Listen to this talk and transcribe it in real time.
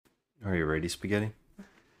Are you ready, Spaghetti?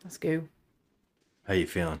 Let's go. How you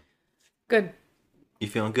feeling? Good. You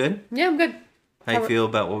feeling good? Yeah, I'm good. How you feel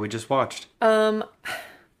about what we just watched? Um,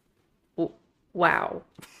 wow.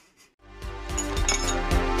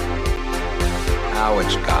 Now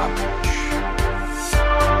it's garbage.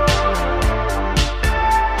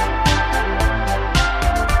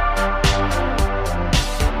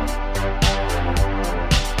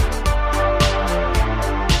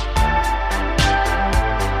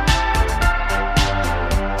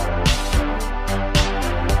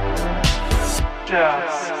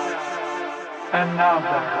 Just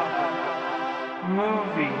another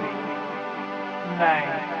movie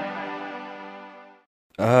night.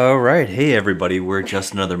 All right. Hey, everybody. We're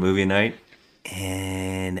just another movie night.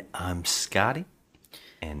 And I'm Scotty.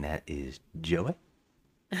 And that is Joey.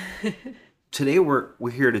 Today, we're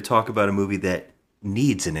here to talk about a movie that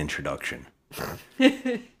needs an introduction.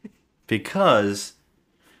 Because,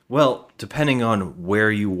 well, depending on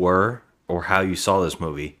where you were or how you saw this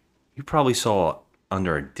movie, you probably saw it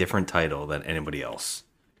under a different title than anybody else.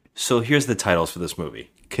 So here's the titles for this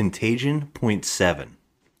movie. Contagion Point 7,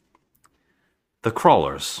 The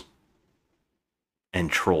Crawlers, and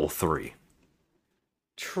Troll 3.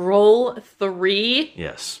 Troll 3?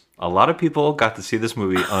 Yes. A lot of people got to see this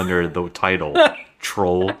movie under the title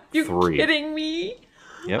Troll You 3. kidding me?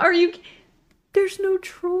 Yep. Are you? There's no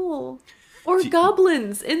troll or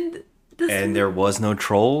goblins in this. And there was no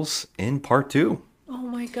trolls in part 2. Oh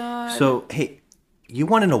my god. So, hey, you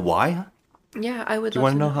want to know why? yeah, I would. Do you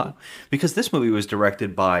want to know how? Because this movie was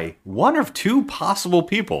directed by one of two possible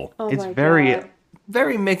people. Oh it's my very, God.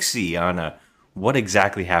 very mixy on what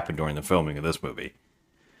exactly happened during the filming of this movie.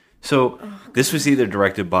 So this was either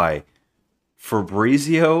directed by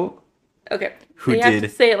Fabrizio. Okay. Who you have did- to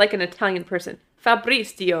say it like an Italian person.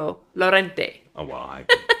 Fabrizio Lorente. Oh well,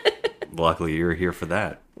 luckily you're here for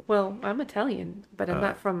that. Well, I'm Italian, but I'm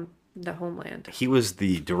not from the homeland. He was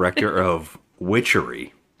the director of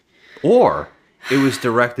Witchery, or it was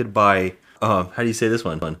directed by how do you say this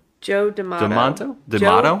one? Joe D'Amato. D'Amato? Joe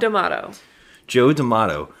D'Amato? D'Amato. Joe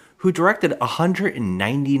D'Amato, who directed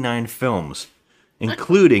 199 films,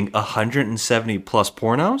 including 170 plus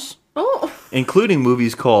pornos, Oh. including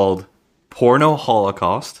movies called Porno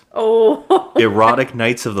Holocaust, Oh. Erotic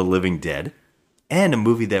Nights of the Living Dead, and a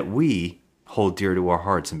movie that we hold dear to our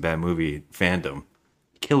hearts in bad movie fandom,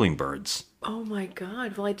 Killing Birds. Oh my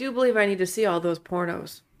god. Well, I do believe I need to see all those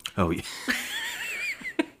pornos. Oh, yeah.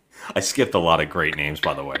 I skipped a lot of great names,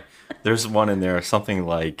 by the way. There's one in there, something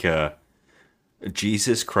like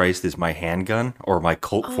Jesus Christ is my handgun, or my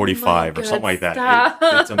Colt 45, or God, something like that. stop.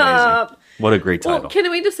 It's amazing. What a great title. Well, can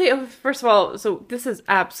we just say, first of all, so this is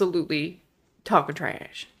absolutely talking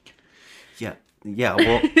trash. Yeah,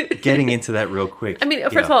 well, getting into that real quick. I mean,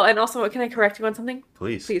 first of all, and also, can I correct you on something?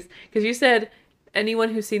 Please. Please. Because you said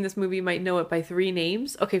anyone who's seen this movie might know it by 3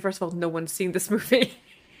 names. Okay, first of all, no one's seen this movie.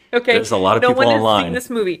 Okay? There's a lot of no people one online. has seen this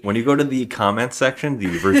movie. When you go to the comments section, the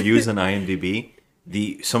reviews in IMDb,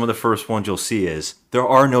 some of the first ones you'll see is, there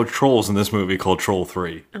are no trolls in this movie called Troll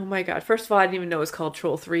 3. Oh my god. First of all, I didn't even know it was called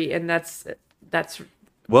Troll 3, and that's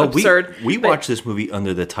Well, absurd. we but- watched this movie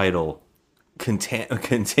under the title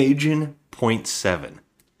Contagion Point 7.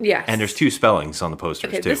 Yes. And there's 2 spellings on the posters,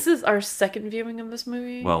 Okay, too. this is our second viewing of this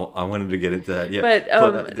movie. Well, I wanted to get into that, yeah.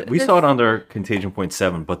 But, we this- saw it under Contagion Point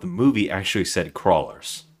 7, but the movie actually said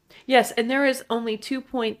Crawlers. Yes, and there is only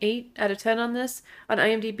 2.8 out of 10 on this on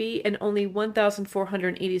IMDb, and only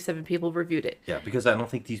 1,487 people reviewed it. Yeah, because I don't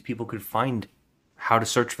think these people could find how to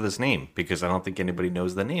search for this name, because I don't think anybody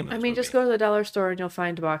knows the name of this I mean, just movie. go to the dollar store and you'll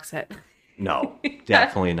find a box set. No,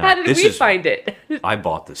 definitely not. How did we find it? I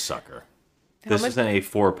bought this sucker. This much- isn't a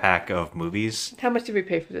 4-pack of movies. How much did we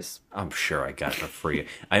pay for this? I'm sure I got it for free.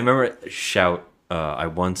 I remember Shout, I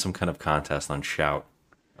won some kind of contest on Shout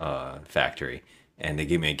Factory, and they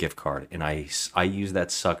gave me a gift card, and I used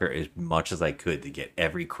that sucker as much as I could to get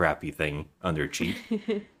every crappy thing under cheap.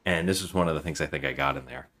 And this was one of the things I think I got in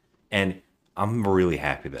there. And I'm really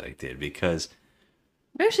happy that I did, because,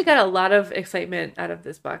 We actually got a lot of excitement out of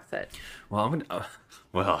this box set. well,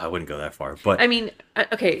 well, I wouldn't go that far, but I mean,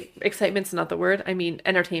 okay, excitement's not the word. I mean,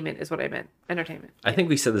 entertainment is what I meant. Entertainment. I think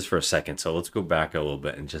we said this for a second, so let's go back a little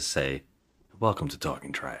bit and just say, welcome to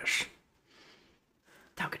Talking Trash.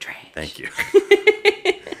 Talking trash. Thank you.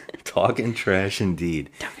 Talking trash indeed.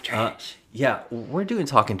 Talking trash. Yeah, we're doing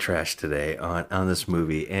Talking Trash today on this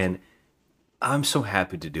movie, and I'm so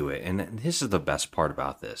happy to do it. And this is the best part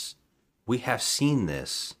about this. We have seen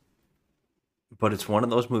this, but it's one of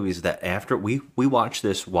those movies that after we watched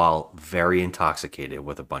this while very intoxicated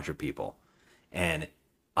with a bunch of people, and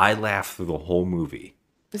I laughed through the whole movie.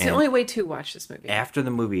 It's the only way to watch this movie. After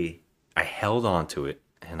the movie I held on to it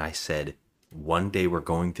and I said, one day we're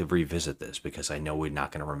going to revisit this because I know we're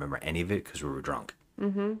not going to remember any of it because we were drunk.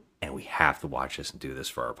 Mm-hmm. And we have to watch this and do this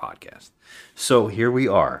for our podcast. So here we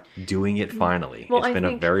are doing it finally. Well, it's been a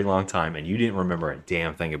think- very long time and you didn't remember a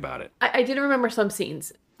damn thing about it. I did remember some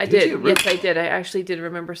scenes. I Did did. you? Really? Yes, I did. I actually did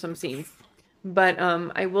remember some scenes. But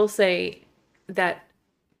I will say that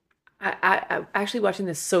I actually watching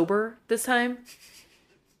this sober this time,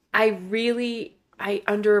 I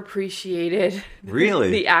underappreciated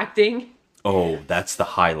Really? the acting. Oh, that's the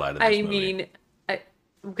highlight of this I movie. mean,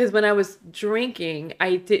 because when I was drinking,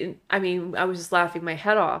 I was just laughing my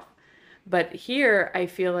head off. But here, I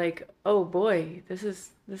feel like, oh boy, this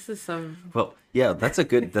is some. Well, yeah, that's a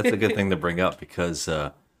good thing to bring up because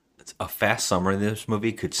a fast summary of this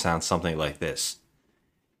movie could sound something like this.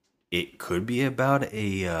 It could be about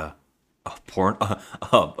a porn.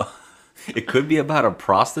 It could be about a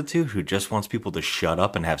prostitute who just wants people to shut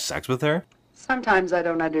up and have sex with her. Sometimes I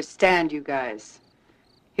don't understand you guys.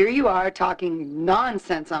 Here you are talking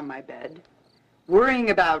nonsense on my bed,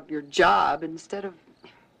 worrying about your job instead of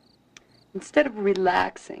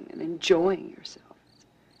relaxing and enjoying yourself.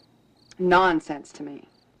 Nonsense to me.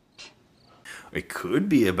 It could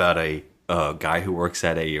be about a guy who works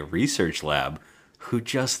at a research lab who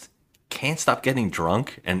just can't stop getting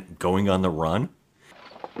drunk and going on the run.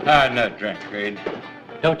 I'm not drunk, Creed.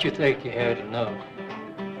 Don't you think you had enough?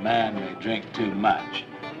 Man may drink too much.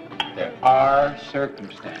 There are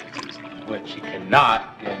circumstances in which he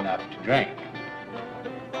cannot get enough to drink.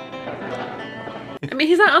 I mean,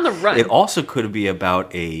 he's not on the run. It also could be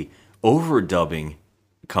about a overdubbing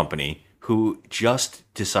company who just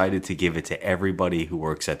decided to give it to everybody who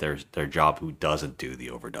works at their job who doesn't do the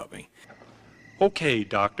overdubbing. Okay,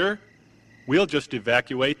 Doctor. We'll just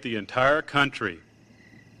evacuate the entire country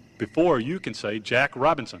before you can say Jack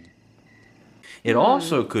Robinson. It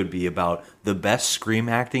also could be about the best scream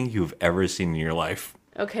acting you've ever seen in your life.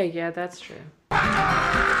 Okay, yeah, that's true.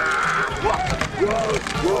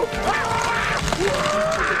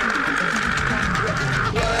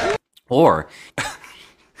 Or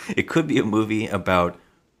it could be a movie about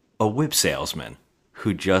a whip salesman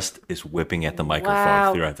who just is whipping at the microphone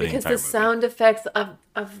Wow, throughout the because entire the movie. sound effects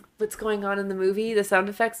of what's going on in the movie, the sound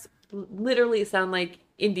effects literally sound like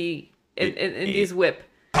Indy's whip.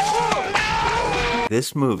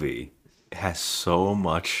 This movie has so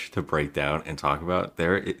much to break down and talk about.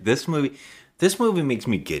 This movie makes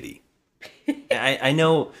me giddy. I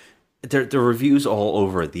know the reviews all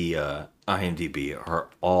over the IMDb are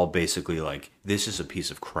all basically like, this is a piece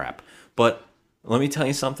of crap. But let me tell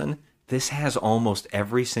you something. This has almost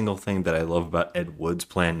every single thing that I love about Ed Wood's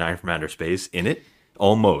Plan 9 from Outer Space in it.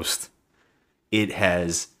 Almost. It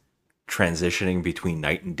has transitioning between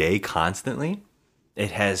night and day constantly.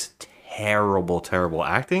 It has terrible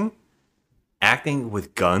acting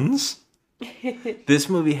with guns. This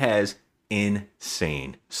movie has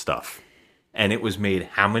insane stuff, and it was made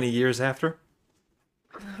how many years after?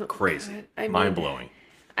 Crazy. I mean, mind-blowing.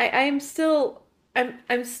 I'm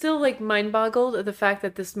still like mind boggled at the fact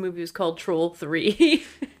that this movie is called Troll 3.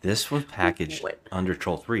 This was packaged What? under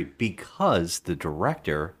Troll 3 because the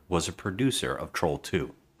director was a producer of Troll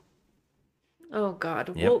 2. Oh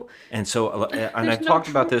God. Yep. Well, And so, and I there's no talked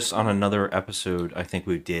about tro- this on another episode. I think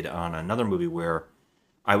we did on another movie where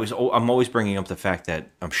I'm always bringing up the fact that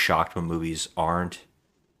I'm shocked when movies aren't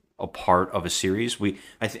a part of a series.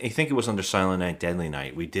 I think it was under Silent Night, Deadly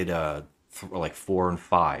Night. We did like 4 and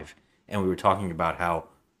 5, and we were talking about how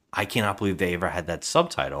I cannot believe they ever had that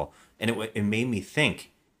subtitle, and it made me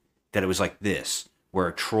think that it was like this, where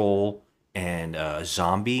a troll and a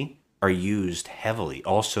zombie are used heavily.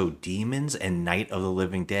 Also, demons and Night of the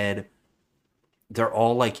Living Dead, they're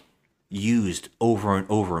all like used over and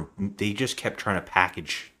over. They just kept trying to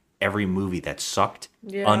package every movie that sucked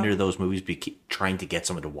under those movies, trying to get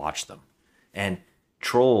someone to watch them. And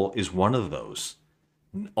Troll is one of those.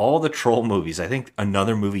 All the Troll movies, I think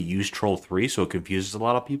another movie used Troll 3, so it confuses a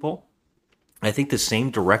lot of people. I think the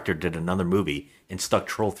same director did another movie and stuck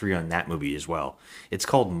Troll 3 on that movie as well. It's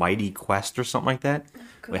called Mighty Quest or something like that.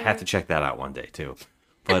 We have to check that out one day too.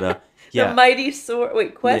 But yeah, The Mighty Sword.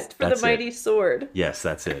 Wait, Quest for the that's it. Mighty Sword. yes,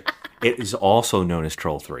 that's it. It is also known as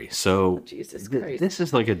Troll 3. So Jesus Christ. this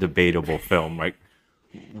is like a debatable film. Like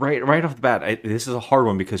right off the bat, this is a hard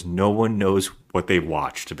one because no one knows what they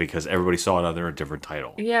watched because everybody saw it under a different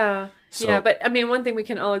title. Yeah. So- Yeah, but I mean, one thing we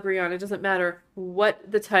can all agree on, it doesn't matter what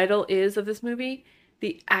the title is of this movie,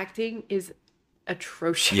 the acting is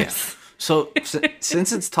atrocious. Yeah. So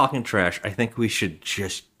since it's talking trash, I think we should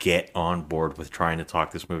just get on board with trying to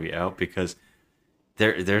talk this movie out because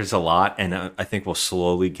there's a lot, and I think we'll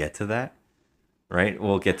slowly get to that. right?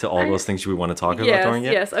 We'll get to all those things we want to talk about Yes, during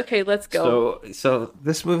it. yes. Okay, let's go. So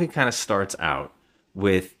this movie kind of starts out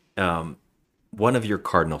with one of your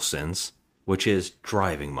cardinal sins, which is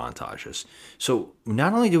driving montages. So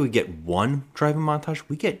not only do we get one driving montage,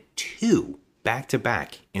 we get two back to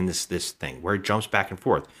back in this thing where it jumps back and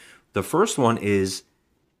forth. The first one is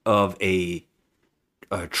of a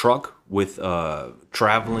truck with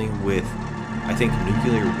traveling with, I think,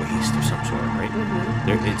 nuclear waste of some sort, right?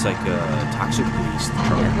 It's like a toxic waste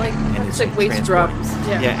truck, Yeah, like and toxic like waste transporting- drums.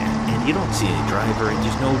 Yeah. and you don't see any driver.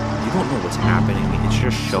 You don't know what's happening. It's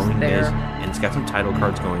just showing there. this, and it's got some title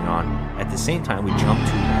cards going on. At the same time, we jump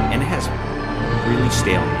to, and it has really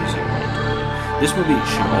stale music. This movie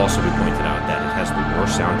should also be pointed out that it has the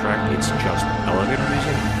worst soundtrack. It's just elevator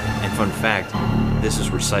music. And fun fact, this is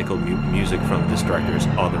recycled music from this director's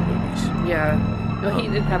other movies. Yeah. Well, he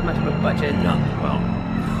didn't have much of a budget. No, well,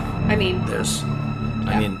 I mean, we'll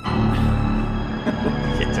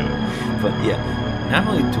get to it. But yeah, not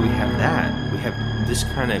only do we have that, we have this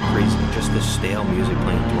kind of crazy, just this stale music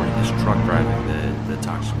playing during this truck driving the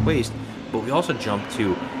toxic waste, but we also jump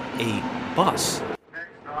to a bus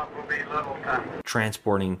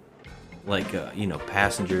transporting, like,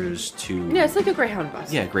 passengers to... yeah, it's like a Greyhound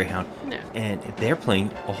bus. Yeah, Greyhound. Yeah. And they're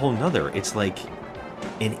playing a whole nother, it's like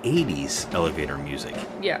an 80s elevator music.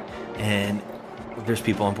 Yeah. And there's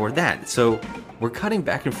people on board that. So we're cutting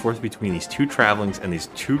back and forth between these two travelings and these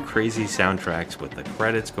two crazy soundtracks with the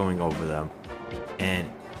credits going over them. And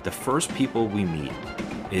the first people we meet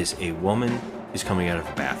is a woman who's coming out of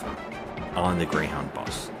the bathroom on the Greyhound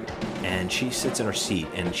bus. And she sits in her seat,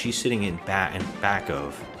 and she's sitting in back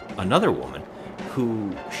of another woman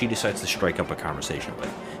who she decides to strike up a conversation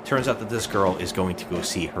with. Turns out that this girl is going to go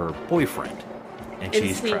see her boyfriend. And In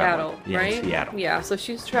she's Seattle, traveling. Yeah, right? in Seattle. Yeah, so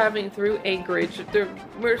she's traveling through Anchorage.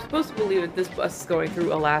 We're supposed to believe that this bus is going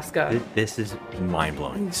through Alaska. This is mind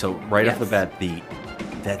blowing. So right off the Yes.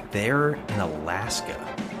 bat, that they're in Alaska.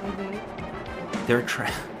 They're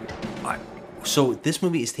so this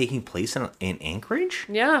movie is taking place in Anchorage.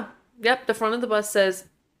 Yeah. Yep. The front of the bus says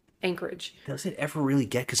Anchorage. Does it ever really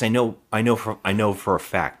get? Because I know for a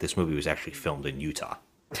fact this movie was actually filmed in Utah.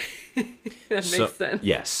 That makes sense.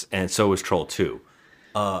 Yes, and so was Troll 2.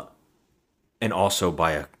 And also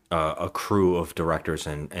by a crew of directors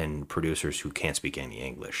and producers who can't speak any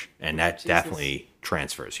English, and that definitely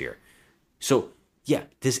transfers here. So yeah,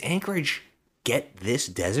 does Anchorage get this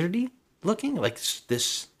deserty looking like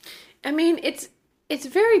this? I mean, it's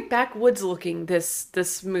very backwoods looking.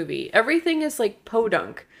 This movie. Everything is like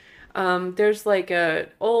podunk. There's like a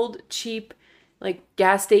old cheap like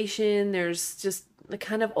gas station. There's just the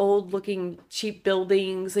kind of old looking cheap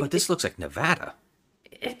buildings. Like, But this looks like Nevada.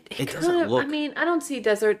 It doesn't kind of, look- I mean, I don't see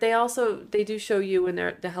desert. They do show you in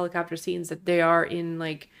the helicopter scenes that they are in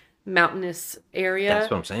like mountainous area.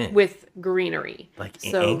 That's what I'm saying. With greenery. Like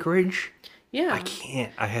in So, Anchorage. Yeah. I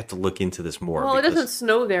can't. I have to look into this more. Well, it because- doesn't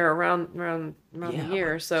snow there around the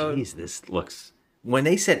year, but so geez, this looks. When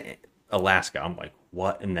they said Alaska, I'm like,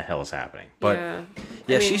 what in the hell is happening? But yeah.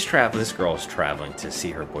 yeah, I mean- she's traveling. This girl is traveling to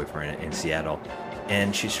see her boyfriend in Seattle,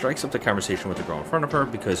 and she strikes up the conversation with the girl in front of her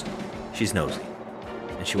because she's nosy,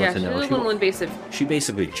 and she Yeah, wants to she's know. a little invasive. She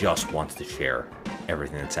basically just wants to share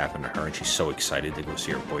everything that's happened to her, and she's so excited to go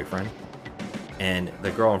see her boyfriend. And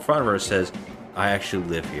the girl in front of her says, "I actually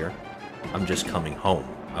live here. I'm just coming home.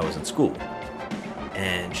 I was in school."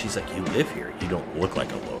 And she's like, "You live here? You don't look like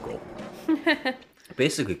a local."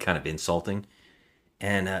 Basically, kind of insulting.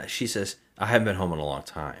 And she says, "I haven't been home in a long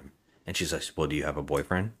time." And she's like, "Well, do you have a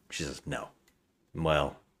boyfriend?" She says, "No."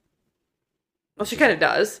 Well, She kind of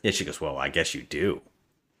does. yeah. She goes, "Well, I guess you do."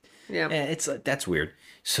 Yeah. And it's that's weird.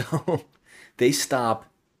 So they stop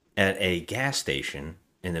at a gas station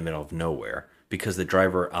in the middle of nowhere because the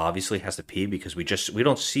driver obviously has to pee because we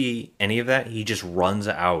don't see any of that. He just runs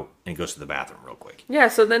out and goes to the bathroom real quick. Yeah,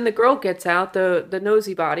 so then the girl gets out, the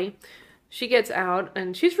nosy body. She gets out,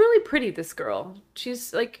 and she's really pretty, this girl.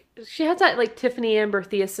 She's like, she has that like Tiffany Amber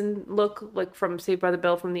Thiessen look, like from Saved by the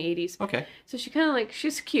Bell from the 80s. Okay. So she kind of like,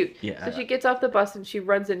 she's cute. Yeah. So she gets off the bus and she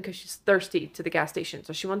runs in because she's thirsty to the gas station.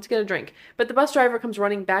 So she wants to get a drink. But the bus driver comes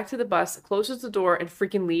running back to the bus, closes the door, and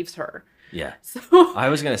freaking leaves her. Yeah. So I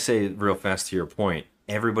was going to say real fast to your point,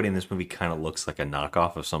 everybody in this movie kind of looks like a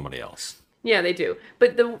knockoff of somebody else. yeah, they do.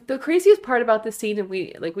 But the craziest part about this scene, and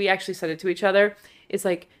we actually said it to each other, is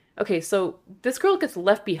like, okay, so this girl gets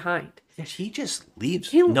left behind. Yeah, she just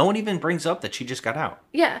leaves. No one even brings up that she just got out.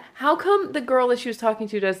 Yeah, how come the girl that she was talking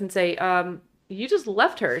to doesn't say, you just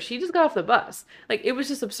left her. She just got off the bus. Like, it was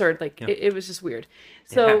just absurd. Like, it was just weird.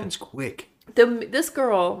 It So happens quick. this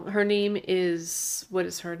girl, her name is, what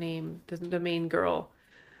is her name? The main girl.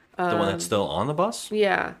 The one that's still on the bus?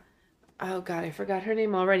 Yeah. Oh god, I forgot her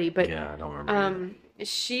name already, but Yeah, I don't remember.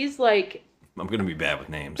 she's like I'm gonna be bad with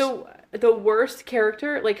names. the worst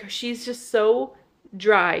character. Like, she's just so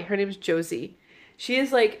dry. Her name's Josie. She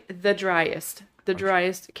is like the driest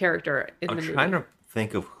character in the I'm movie. trying to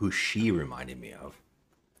think of who she reminded me of.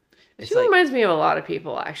 She reminds me of a lot of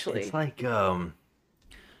people, actually. It's like the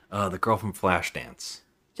girl from Flashdance.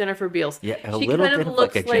 Jennifer Beals. Yeah, a She little kind bit of of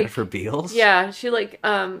like looks a Jennifer Beals. Yeah,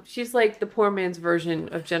 she's like the poor man's version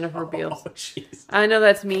of Jennifer Beals. Oh, jeez. I know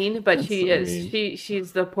that's mean, but she so is. mean.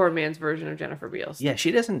 She's the poor man's version of Jennifer Beals. Yeah,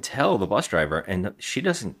 she doesn't tell the bus driver, and she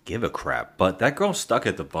doesn't give a crap. But that girl's stuck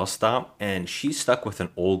at the bus stop, and she's stuck with an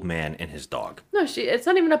old man and his dog. No, it's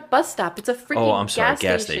not even a bus stop. It's a freaking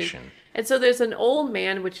gas station. And so there's an old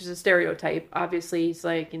man, which is a stereotype. Obviously, he's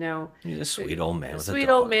like, He's a sweet old man with a sweet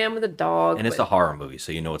dog. old man with a dog. And it's a horror movie,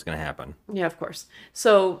 so you know what's going to happen. Yeah, of course.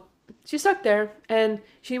 So she's stuck there, and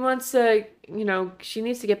she wants to, she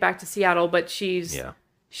needs to get back to Seattle, but she's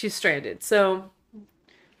stranded. So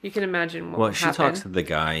you can imagine what Well, will she happen. talks to the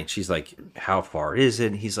guy, and she's like, how far is it?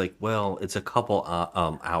 And he's like, well, it's a couple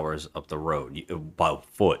hours up the road by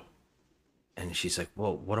foot. And she's like,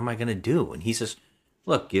 well, what am I going to do? And he says,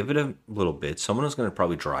 look, give it a little bit. Someone is going to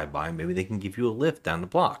probably drive by. Maybe they can give you a lift down the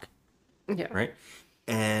block. Yeah. Right?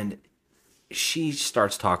 And she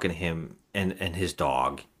starts talking to him and his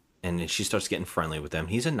dog, and she starts getting friendly with them.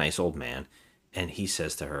 He's a nice old man. And he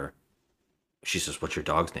says to her, she says, what's your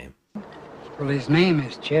dog's name? Well, his name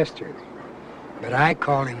is Chester, but I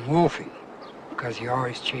call him Wolfie because he's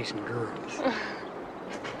always chasing girls.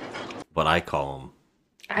 But I call him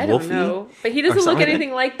I Wolfie? don't know, but he Or doesn't look something like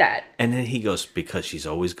anything like that. And then he goes, because he's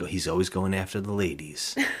always going after the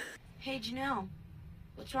ladies. Hey, Janelle,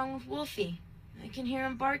 what's wrong with Wolfie? I can hear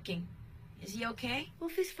him barking. Is he okay?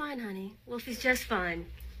 Wolfie's fine, honey. Wolfie's just fine.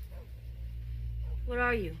 What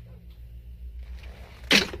are you?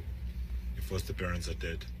 Your foster parents are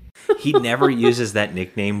dead. He never uses that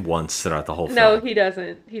nickname once throughout the whole film. No, he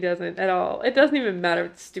doesn't. He doesn't at all. It doesn't even matter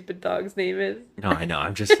what the stupid dog's name is. No, I know.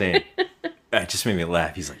 I'm just saying. It just made me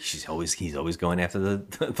laugh. He's like, he's always going after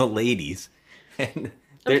the ladies. And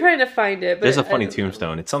I'm trying to find it. But there's a funny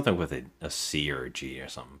tombstone. It's something with a C or a G or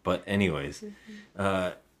something. But anyways,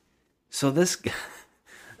 so this,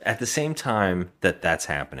 at the same time that's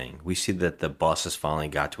happening, we see that the bus has finally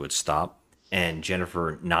got to its stop, and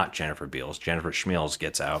not Jennifer Beals, Jennifer Schmils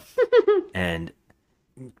gets out and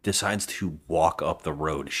decides to walk up the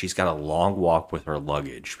road. She's got a long walk with her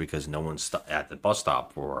luggage because no one's at the bus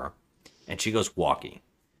stop for her. And she goes walking.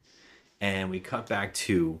 And we cut back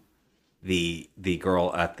to the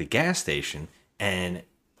girl at the gas station, and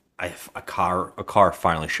a car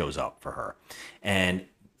finally shows up for her. And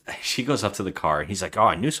she goes up to the car, and he's like, oh,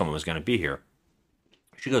 I knew someone was going to be here.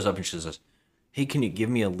 She goes up and she says, hey, can you give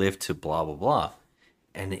me a lift to blah, blah, blah?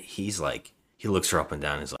 And he's like, he looks her up and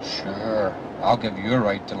down and he's like, sure, I'll give you a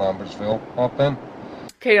ride to Lambertsville. Hop in.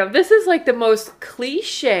 Okay, now this is like the most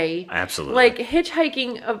cliche, absolutely, like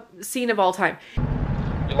hitchhiking scene of all time.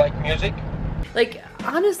 You like music? Like,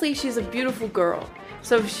 honestly, she's a beautiful girl.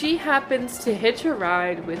 So if she happens to hitch a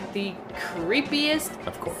ride with the creepiest,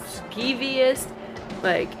 of course, skeeviest,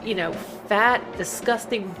 like, fat,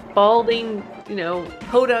 disgusting, balding,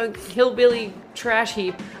 podunk, hillbilly trash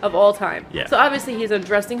heap of all time. Yeah. So obviously he's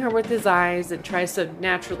undressing her with his eyes and tries to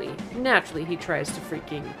naturally he tries to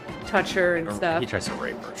freaking touch her and stuff. He tries to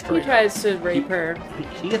rape her. He tries to rape her.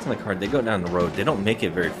 He gets in the car. They go down the road. They don't make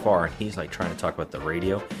it very far. And he's like trying to talk about the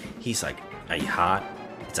radio. He's like, are you hot?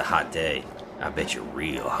 It's a hot day. I bet you're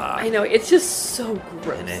real hot. I know. It's just so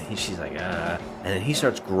gross. And then she's like, And then he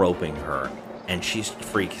starts groping her. And she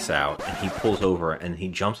freaks out. And he pulls over and he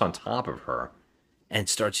jumps on top of her and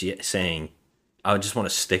starts saying, I just want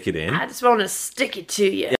to stick it in. I just want to stick it to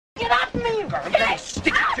you. Get off me, Virgo!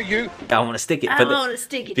 Stick it to you. I want to stick it. I want to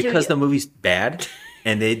stick it to you. Because the movie's bad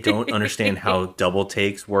and they don't understand how double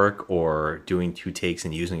takes work or doing 2 takes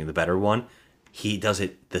and using the better one, he does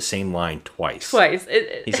it the same line twice.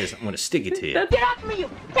 He says, I'm going to stick it to you. Get off me, you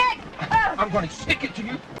pig! I'm going to stick it to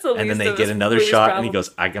you. And then they get another shot and he goes,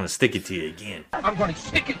 I'm going to stick it to you again. I'm going to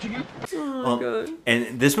stick it to you. God.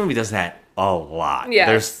 And this movie does that a lot. Yes.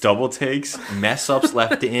 There's double takes, mess ups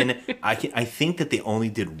left in. I think that they only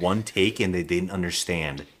did 1 take and they didn't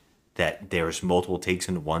understand that there's multiple takes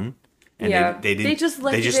in one. And yeah, they just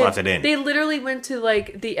left it in. They literally went to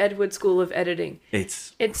like the Ed Wood School of Editing.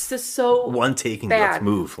 It's just so 1 take and bad.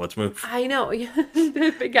 let's move. I know.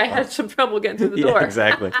 The big guy had some trouble getting through the door. Yeah,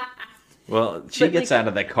 exactly. Well, she gets out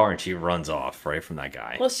of that car and she runs off right from that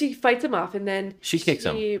guy. Well, she fights him off and then she kicks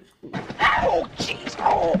him. Oh, jeez!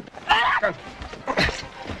 Oh!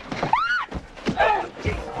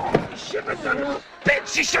 shouldn't have done that.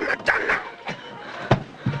 Bitch, you shouldn't have done that.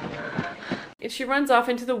 If she runs off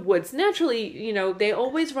into the woods, naturally, you know, they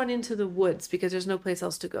always run into the woods because there's no place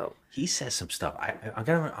else to go. He says some stuff.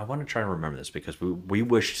 I want to try to remember this because we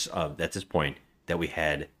wished at this point that we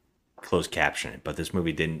had closed caption, but this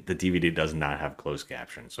movie didn't. The DVD does not have closed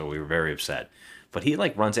caption, so we were very upset. But he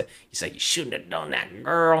like runs it. He's like, "You shouldn't have done that,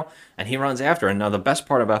 girl," and he runs after her. And now the best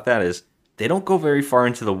part about that is they don't go very far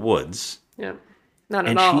into the woods. Yeah, not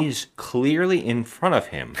at and all. And she's clearly in front of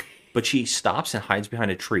him. But she stops and hides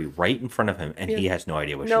behind a tree right in front of him, and he has no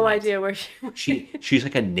idea where she went. No idea where she went. She's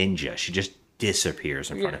like a ninja. She just disappears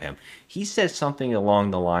in front of him. He says something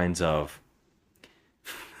along the lines of,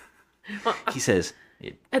 he says,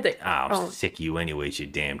 I'll sick you anyways, you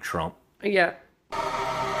damn Trump. Yeah.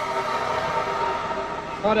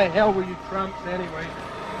 What the hell were you Trumps anyway?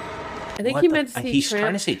 I think he meant to say he's tramp.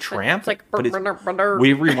 trying to say tramp, It's like, but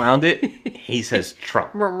we rewound it. He says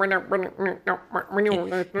Trump. He's like,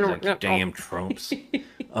 damn Trumps.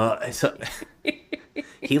 So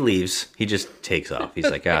he leaves. He just takes off.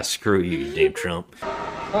 He's like, screw you, you damn Trump.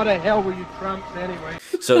 What the hell were you Trumps anyway?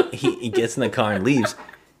 So he gets in the car and leaves.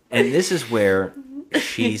 And this is where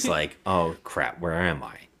she's like, oh, crap, where am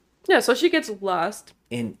I? Yeah, so she gets lost.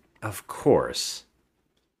 And, of course,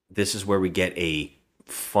 this is where we get a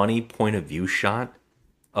funny point of view shot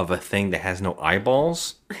of a thing that has no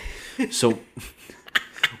eyeballs. So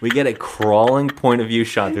we get a crawling point of view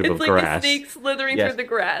shot through the grass. It's like a snake slithering through the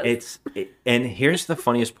grass. And here's the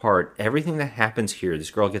funniest part. Everything that happens here,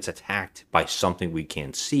 this girl gets attacked by something we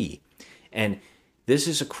can't see. And this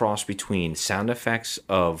is a cross between sound effects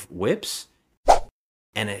of whips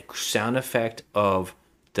and a sound effect of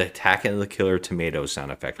the Attack of the Killer Tomato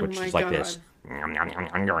sound effect, which is like this.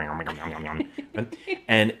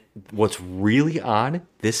 And what's really odd,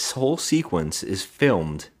 this whole sequence is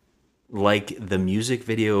filmed like the music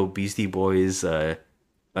video Beastie Boys.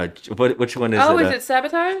 Which one is it? Oh, is it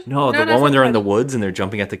Sabotage? No, the one when they're in the woods and they're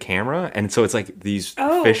jumping at the camera, and so it's like these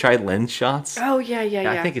fisheye lens shots. Oh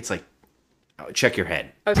yeah. I think it's like, check your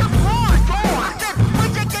head. Okay.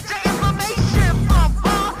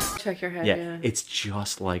 Check your head. Yeah, it's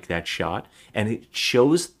just like that shot, and it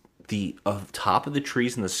shows the top of the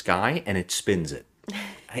trees in the sky, and it spins it.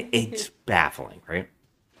 It's baffling, right?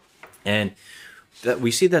 And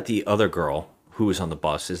we see that the other girl who is on the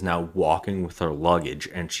bus is now walking with her luggage,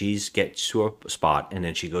 and she gets to a spot, and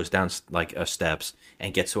then she goes down like steps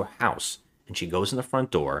and gets to a house, and she goes in the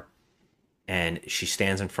front door, and she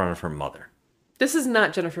stands in front of her mother. This is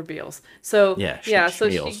not Jennifer Beals. So she Jennifer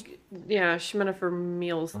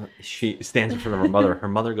Meals. She stands in front of her mother. Her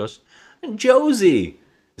mother goes, Josie.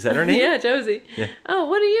 Is that her name? Yeah, Josie. Yeah. Oh,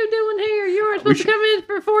 what are you doing here? You weren't supposed to come in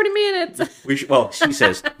for 40 minutes. She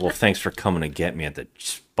says, well, thanks for coming to get me at the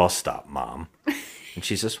bus stop, Mom. And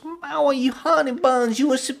she says, oh, you honey buns, you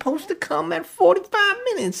were supposed to come at 45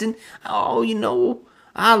 minutes. And,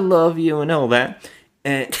 I love you and all that.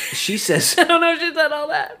 And she says... I don't know if she said all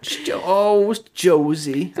that. Oh, it was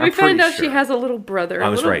Josie. So we find out she has a little brother. I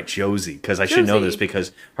was right, Josie. Because I should know this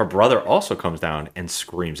because her brother also comes down and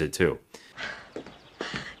screams it too.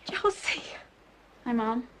 Josie. Hi,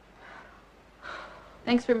 Mom.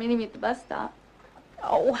 Thanks for meeting me at the bus stop.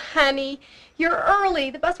 Oh, honey, you're early.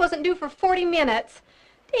 The bus wasn't due for 40 minutes.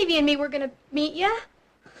 Davy and me were going to meet you.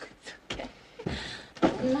 It's okay.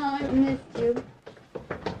 No, I missed you.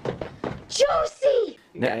 Josie!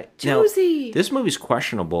 Josie! Now, this movie's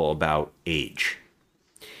questionable about age.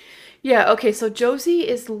 Yeah, okay, so Josie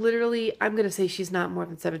is literally, I'm going to say she's not more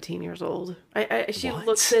than 17 years old. She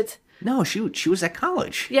looks it. No, she was at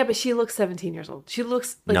college. Yeah, but she looks 17 years old. She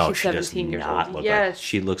looks like she's 17 years old. Yes.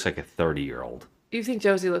 She looks like a 30-year-old. You think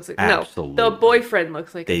Josie looks like... Absolutely. No, the boyfriend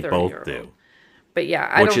looks like a 30-year-old. They both do. But yeah,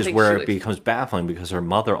 I don't think Which is where it becomes baffling because her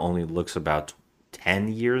mother only looks about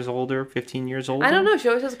 10 years older, 15 years older. I don't know. She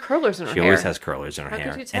always has curlers in her hair. She always has curlers in her hair.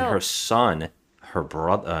 How could you tell? And her son, her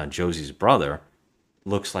brother, Josie's brother,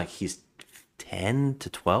 looks like he's 10 to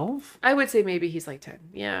 12? I would say maybe he's like 10.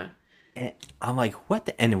 Yeah. And I'm like, what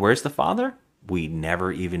the... And where's the father? We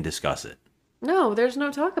never even discuss it. No, there's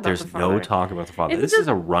no talk about the father. There's no talk about the father. This is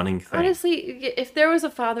a running thing. Honestly, if there was a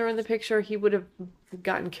father in the picture, he would have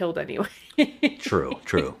gotten killed anyway.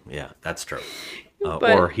 True. Yeah, that's true.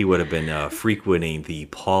 Or he would have been frequenting the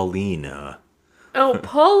Pauline.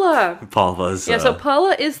 Paula. Paula's. Yeah, so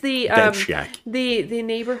Paula is the bed shack. The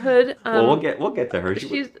neighborhood. Well, we'll get to her.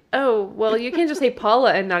 You can't just say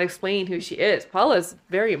Paula and not explain who she is. Paula is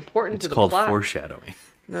very important to the plot. It's called foreshadowing.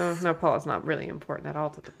 No, Paula's not really important at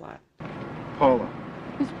all to the plot. Paula.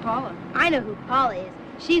 Who's Paula? I know who Paula is.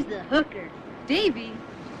 She's the hooker. Davy.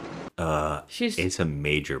 it's a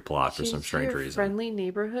major plot for some strange your reason. Friendly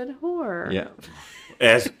neighborhood whore. Yeah.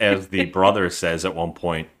 As the brother says at one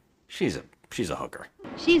point, she's a hooker.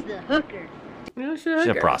 She's the hooker. She's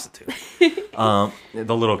a prostitute. The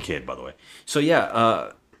little kid, by the way. So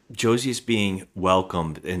yeah, Josie is being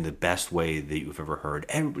welcomed in the best way that you've ever heard.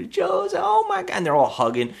 Everybody, Josie, oh my God. And they're all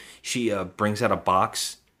hugging. She brings out a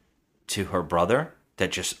box to her brother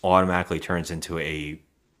that just automatically turns into a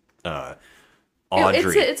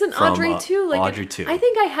Audrey. It's an Audrey too. Like Audrey too. I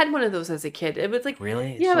think I had one of those as a kid. It was like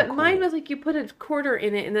really, yeah, but mine was like you put a quarter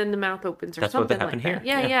in it and then the mouth opens or That's something what happened like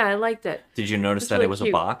that. here. Yeah, I liked it. Did you notice that really it was cute.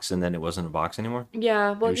 a box and then it wasn't a box anymore?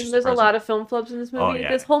 Yeah, well, just there's a present. lot of film flubs in this movie. Oh,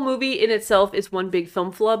 yeah. This whole movie in itself is one big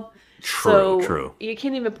film flub. True. You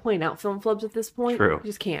can't even point out film flubs at this point. True. You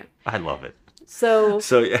just can't. I love it. So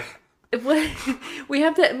yeah. we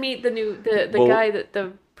have to meet the guy that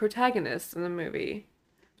the protagonist in the movie.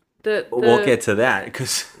 We'll get to that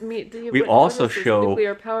because we also show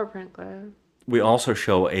nuclear power plant guy. We also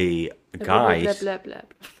show a guy. Blah, blah, blah, blah.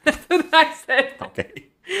 That's what I said. Okay.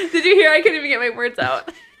 Did you hear? I couldn't even get my words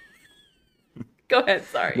out. Go ahead.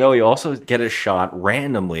 Sorry. No, we also get a shot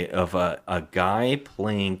randomly of a guy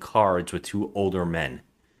playing cards with two older men,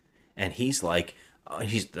 and he's like,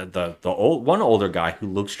 he's the older guy who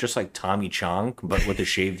looks just like Tommy Chong but with a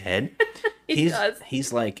shaved head.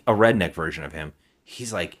 He's like a redneck version of him.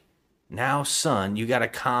 He's like, now, son, you got to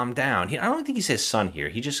calm down. I don't think he says son here.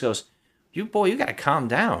 He just goes, you got to calm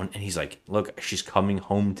down. And he's like, look, she's coming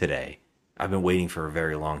home today. I've been waiting for a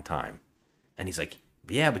very long time. And he's like,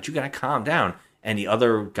 yeah, but you got to calm down. And the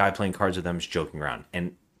other guy playing cards with them is joking around.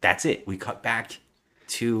 And that's it. We cut back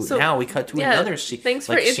to another scene. Thanks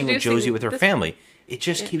like for scene with introducing Josie with her family. It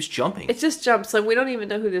just keeps jumping. It just jumps. Like we don't even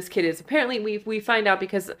know who this kid is. Apparently, we find out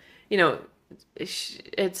because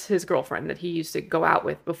it's his girlfriend that he used to go out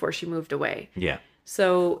with before she moved away. Yeah.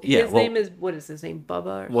 So his name is, what is his name?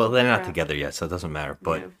 Bubba? Well, they're not together yet, so it doesn't matter.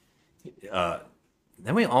 But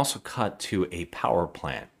then we also cut to a power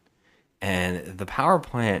plant. And the power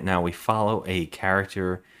plant, now we follow a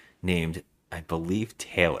character named, I believe,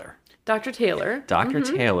 Taylor. Dr. Taylor. Dr.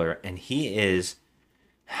 Taylor, and he is...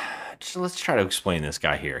 let's try to explain this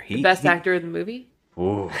guy here. The best actor in the movie?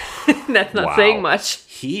 Ooh. That's not saying much.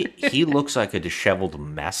 He looks like a disheveled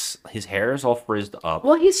mess. His hair is all frizzed up.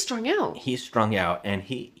 Well, he's strung out. He's strung out, and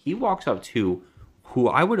he walks up to who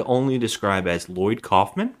I would only describe as Lloyd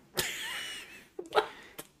Kaufman.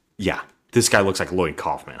 Yeah, this guy looks like Lloyd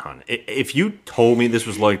Kaufman, hon. If you told me this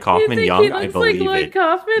was Lloyd Kaufman young, I believe like Lloyd it.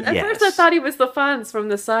 Kaufman? At Yes. first, I thought he was the Fonz from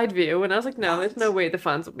the side view, and I was like, no, there's no way the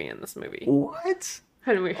Fonz will be in this movie. What?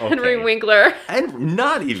 Henry Winkler. And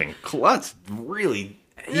not even close. Really,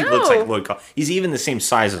 he looks like Lloyd Kaufman. He's even the same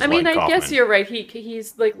size as Lloyd Kaufman. I guess you're right.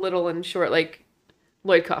 He's like little and short, like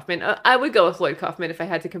Lloyd Kaufman. I would go with Lloyd Kaufman if I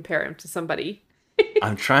had to compare him to somebody.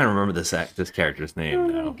 I'm trying to remember this character's name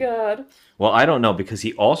now. Oh my god. Well, I don't know because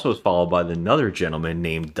he also is followed by another gentleman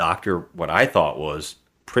named Dr. what I thought was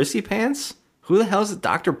Prissy Pants. Who the hell is it?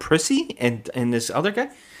 Dr. Prissy and this other guy?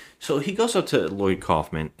 So he goes up to Lloyd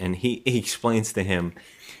Kaufman and he explains to him,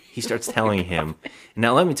 he starts telling him.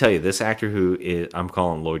 Now let me tell you, this actor who is, I'm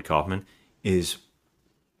calling Lloyd Kaufman is,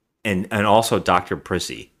 and also Dr.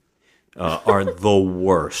 Prissy are the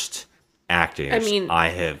worst actors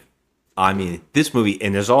I mean, this movie,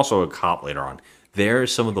 and there's also a cop later on. They're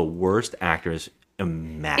some of the worst actors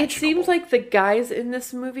imaginable. It seems like the guys in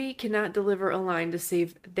this movie cannot deliver a line to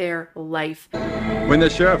save their life. When the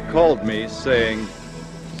sheriff called me saying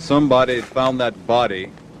somebody had found that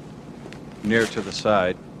body near to the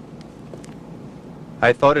side,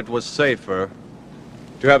 I thought it was safer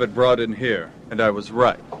to have it brought in here, and I was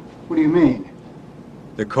right. What do you mean?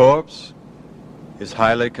 The corpse is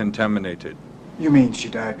highly contaminated. You mean she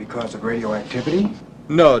died because of radioactivity?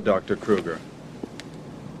 No, Dr. Kruger.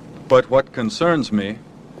 But what concerns me,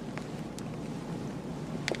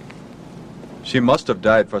 she must have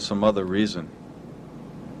died for some other reason.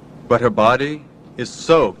 But her body is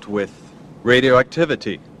soaked with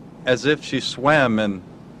radioactivity, as if she swam in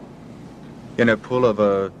a pool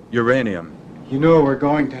of uranium. You know we're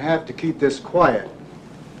going to have to keep this quiet.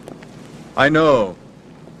 I know.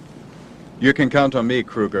 You can count on me,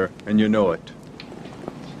 Kruger, and you know it.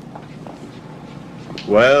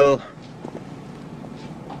 Well,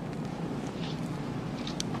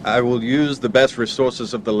 I will use the best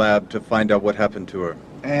resources of the lab to find out what happened to her.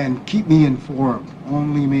 And keep me informed,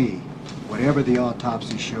 only me. Whatever the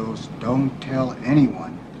autopsy shows, don't tell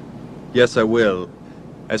anyone. Yes, I will,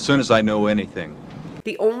 as soon as I know anything.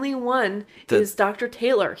 The only one is Dr.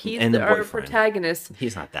 Taylor. He's our protagonist.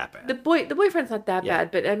 He's not that bad. The boyfriend's not that bad,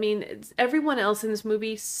 but I mean, everyone else in this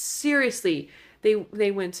movie, seriously,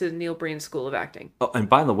 They went to Neil Breen's School of Acting. Oh, and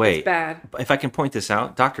by the way, It's bad. if I can point this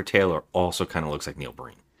out, Dr. Taylor also kind of looks like Neil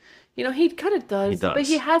Breen. You know, he kind of does. He does. But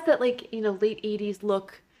he has that, like, you know, late 80s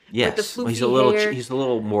look. Yes, With the floofy hair. he's a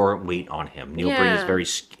little more weight on him. Neil Breen is very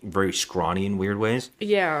very scrawny in weird ways.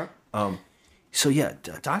 Yeah. So yeah,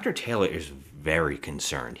 Dr. Taylor is very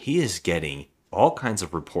concerned. He is getting all kinds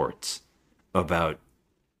of reports about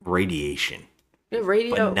radiation. But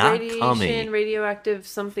not Radiation, coming radioactive,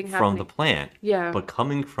 something happening. from the plant, Yeah. but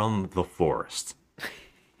coming from the forest.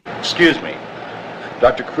 Excuse me.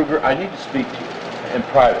 Dr. Kruger, I need to speak to you in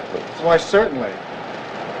private, please. Why, certainly.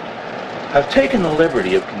 I've taken the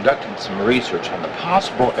liberty of conducting some research on the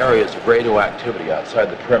possible areas of radioactivity outside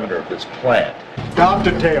the perimeter of this plant.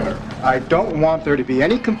 Dr. Taylor, I don't want there to be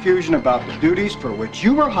any confusion about the duties for which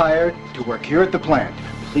you were hired to work here at the plant.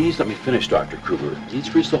 Please let me finish, Dr. Kruger.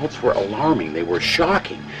 These results were alarming. They were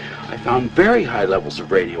shocking. I found very high levels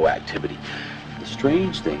of radioactivity. The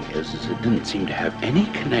strange thing is it didn't seem to have any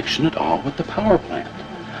connection at all with the power plant.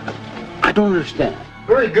 I don't understand.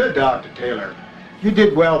 Very good, Dr. Taylor. You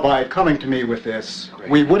did well by coming to me with this.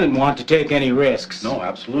 We wouldn't want to take any risks. No,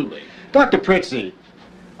 absolutely. Dr. Pritzi,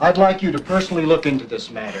 I'd like you to personally look into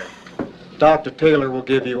this matter. Dr. Taylor will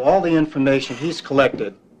give you all the information he's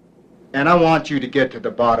collected, and I want you to get to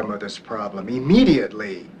the bottom of this problem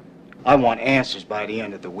immediately. I want answers by the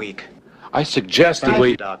end of the week. I suggest that Thank we...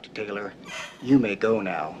 you, Dr. Taylor. You may go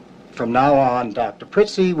now. From now on, Dr.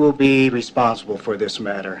 Pritzi will be responsible for this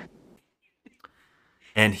matter.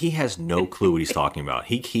 And he has no clue what he's talking about.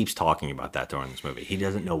 He keeps talking about that during this movie. He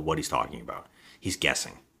doesn't know what he's talking about. He's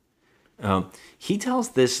guessing. He tells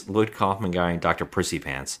this Lloyd Kaufman guy, Dr. Prissy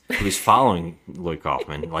Pants, who's following Lloyd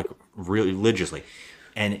Kaufman, like, really religiously.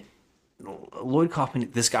 And Lloyd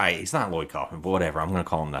Kaufman, this guy, he's not Lloyd Kaufman, but whatever. I'm going to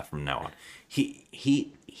call him that from now on.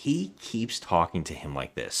 He keeps talking to him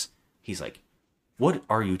like this. He's like, what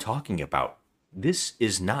are you talking about? This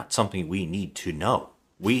is not something we need to know.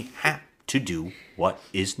 We have to do what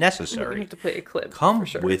is necessary. We have to play a clip. Come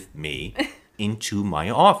with me into my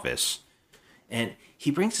office. And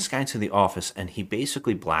he brings this guy into the office and he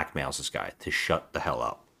basically blackmails this guy to shut the hell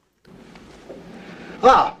up.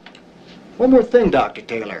 One more thing, Dr.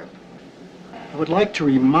 Taylor. I would like to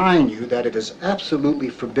remind you that it is absolutely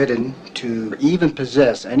forbidden to even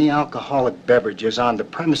possess any alcoholic beverages on the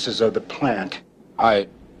premises of the plant. I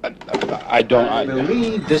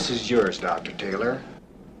believe this is yours, Dr. Taylor.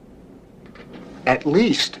 At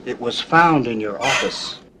least it was found in your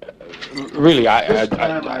office. Really, This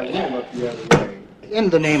time I will look the other way. In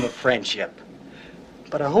the name of friendship.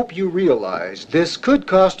 But I hope you realize this could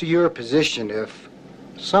cost you your position if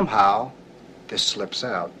somehow this slips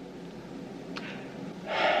out.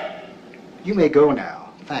 You may go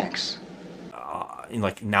now. Thanks. And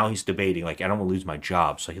like now he's debating, like, I don't want to lose my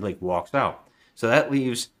job. So he like walks out. So that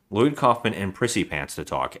leaves Lloyd Kaufman and Prissy Pants to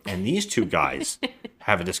talk. And these two guys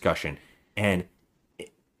have a discussion. And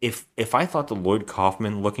if I thought the Lloyd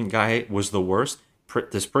Kaufman looking guy was the worst,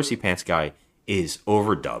 this Prissy Pants guy is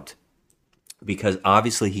overdubbed. Because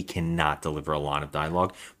obviously he cannot deliver a line of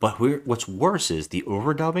dialogue. But what's worse is the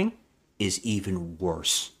overdubbing is even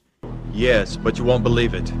worse. Yes, but you won't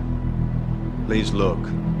believe it. Please look.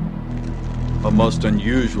 A most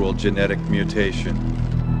unusual genetic mutation.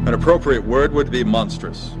 An appropriate word would be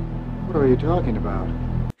monstrous. What are you talking about?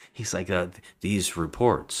 He's like, these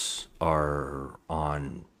reports are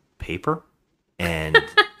on paper, and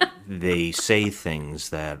they say things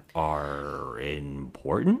that are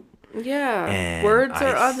important. Yeah, And words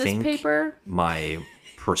are I on this think paper. My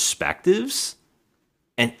perspectives,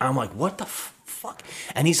 and I'm like, what the fuck?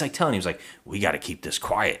 And he's like telling him, he's like, we got to keep this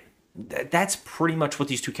quiet. That's pretty much what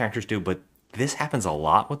these two characters do, but this happens a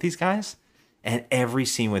lot with these guys, and every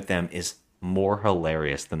scene with them is more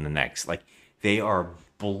hilarious than the next. Like, they are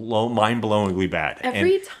mind-blowingly bad.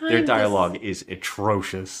 Every and time their dialogue is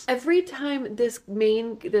atrocious. Every time this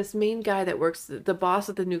main guy that works, the boss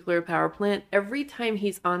at the nuclear power plant, every time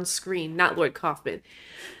he's on screen, not Lloyd Kaufman,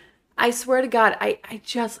 I swear to God, I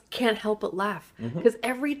just can't help but laugh. Because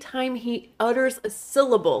every time he utters a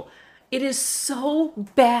syllable, it is so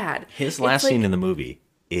bad. His last scene in the movie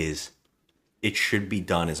is, it should be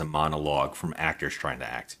done as a monologue from actors trying to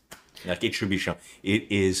act. Like, it should be shown.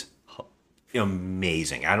 It is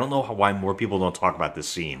amazing. I don't know why more people don't talk about this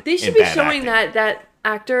scene. They should be showing that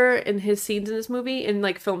actor and his scenes in this movie in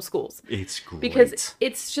like film schools. It's great. Because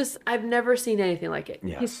it's just, I've never seen anything like it.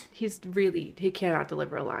 Yes. He's really, he cannot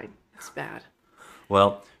deliver a line. It's bad.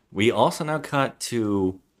 Well, we also now cut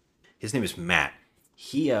to, his name is Matt.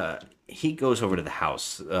 He goes over to the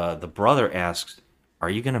house. The brother asks, are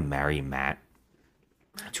you going to marry Matt?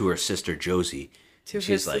 To her sister, Josie. To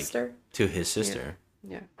his sister? to his sister.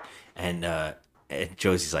 Yeah. And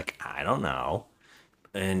Josie's like, I don't know.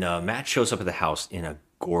 And Matt shows up at the house in a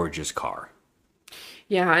gorgeous car.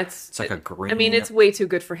 Yeah, it's like a green. I mean, it's way too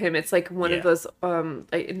good for him. It's like one Yeah. of those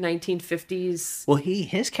like 1950s. Well,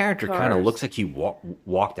 his character kind of cars. looks like he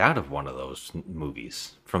walked out of one of those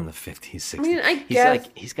movies from the 50s, 60s. I mean, I he's guess-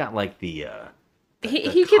 like he's got like the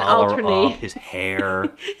He can collar alternate up, his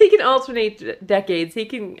hair. He can alternate decades. He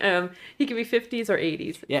can be 50s or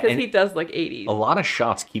 80s Yeah, because and he does like 80s. A lot of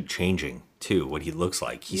shots keep changing too. What he looks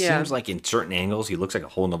like. He Yeah. seems like in certain angles he looks like a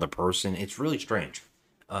whole nother person. It's really strange.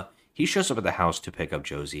 He shows up at the house to pick up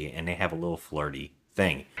Josie, and they have a little flirty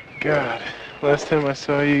thing. God, last time I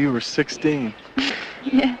saw you, you were 16.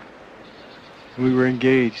 Yeah. We were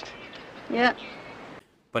engaged. Yeah.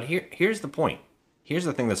 But here's the point. Here's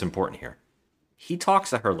the thing that's important here. He talks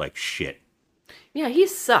to her like shit. Yeah, he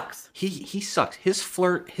sucks. He sucks. His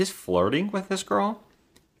flirting with this girl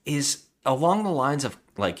is along the lines of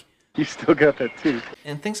like You still got that tooth.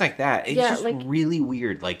 and things like that. It's Yeah, just like- really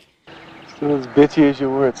weird. Like, Still as bitchy as you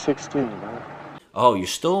were at 16, huh? oh, you're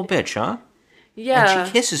still a bitch, huh? Yeah. And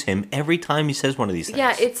she kisses him every time he says one of these things.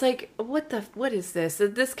 Yeah, it's like what is this?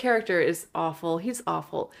 This character is awful. He's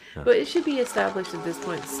awful. Yeah. But it should be established at this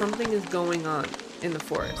point something is going on in the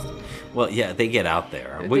forest. Well, yeah, they get out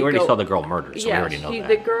there. They We already go- saw the girl murdered, so we already know that.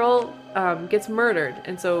 The girl gets murdered,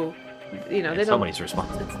 and so they don't. Somebody's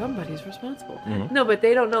responsible. Somebody's responsible. Mhm. No, but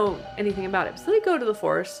they don't know anything about it. So they go to the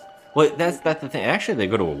forest. Well, that's the thing. Actually, they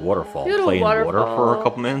go to a waterfall, They go to a play in water for waterfall. a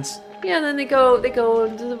couple minutes. Yeah, and then they go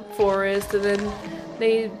into the forest, and then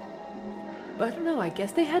they. I don't know. I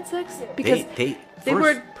guess they had sex because they they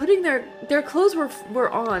were putting their clothes were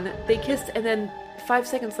on. They kissed, and then 5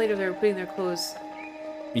 seconds later they were putting their clothes.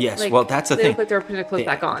 Yes, like, well, that's the they thing. looked like they were putting their clothes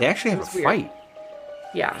back on. They actually It have a was weird. fight.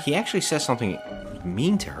 Yeah. He actually says something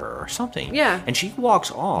mean to her or something. Yeah. And she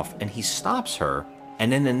walks off, and he stops her,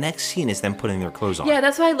 and then the next scene is them putting their clothes on. Yeah,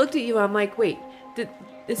 that's why I looked at you. I'm like, wait,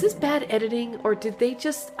 is this bad editing, or did they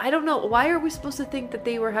just? I don't know. Why are we supposed to think that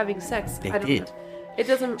they were having sex? They I don't did. Know. It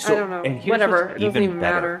doesn't. So, I don't know. and here's Whatever. what's It doesn't even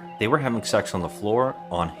better. matter. They were having sex on the floor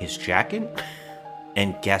on his jacket,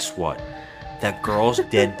 and guess what? That girl's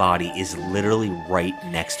dead body is literally right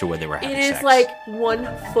next to where they were having It is sex. like 1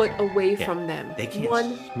 foot away Yeah. from them. They can't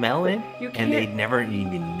One. smell it, You and they can't- never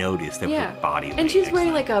even notice that Yeah. her body. And laying she's next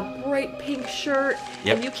wearing like a bright pink shirt,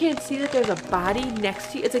 Yep. and you can't see that there's a body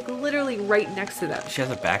next to you. It's like literally right next to them. She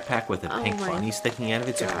has a backpack with a Oh pink my bunny sticking out of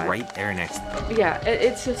it. It's like God. right there next to them. Yeah,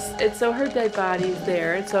 it's just so her dead body's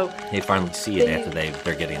there, and so They finally see it They- after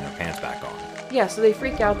they're getting their pants back on. yeah, so they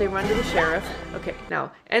freak out. They run to the sheriff. Okay,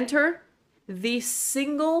 now enter the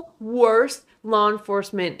single worst law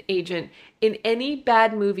enforcement agent in any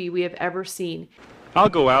bad movie we have ever seen. I'll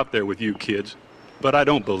go out there with you kids, but I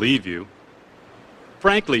don't believe you.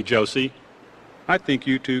 Frankly, Josie, I think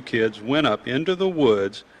you two kids went up into the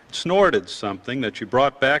woods, snorted something that you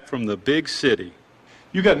brought back from the big city.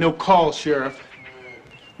 You got no call, Sheriff.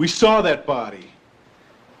 We saw that body.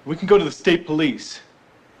 We can go to the state police.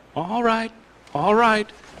 All right, all right.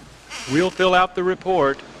 We'll fill out the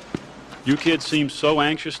report. You kids seem so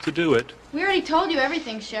anxious to do it. We already told you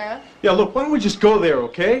everything, Sheriff. Yeah, look, why don't we just go there,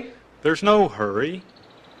 okay? There's no hurry.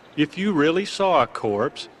 If you really saw a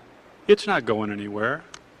corpse, it's not going anywhere.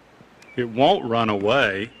 It won't run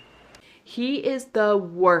away. He is the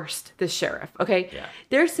worst, the sheriff. Okay, Yeah.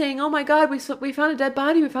 They're saying, "Oh my God, we found a dead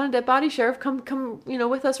body. We found a dead body, sheriff. Come,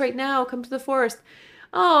 with us right now. Come to the forest."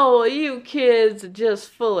 Oh, you kids are just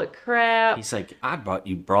full of crap. He's like,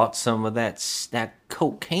 you brought some of that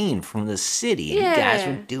cocaine from the city, and you guys Yeah.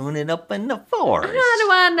 were doing it up in the forest. How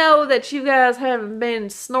do I know that you guys haven't been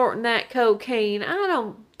snorting that cocaine? I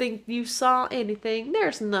don't think you saw anything.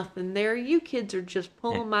 There's nothing there. You kids are just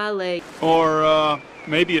pulling my leg. Or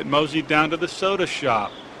maybe it moseyed down to the soda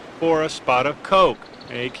shop for a spot of Coke.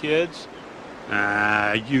 Hey, kids?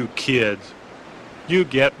 Ah, you kids. You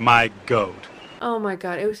get my goat. Oh my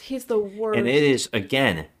God, he's the worst. And it is,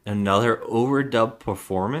 again, another overdubbed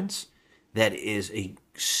performance that is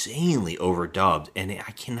insanely overdubbed. And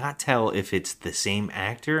I cannot tell if it's the same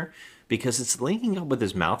actor because it's linking up with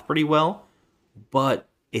his mouth pretty well, but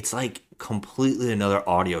it's like completely another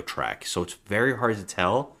audio track. So it's very hard to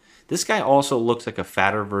tell. This guy also looks like a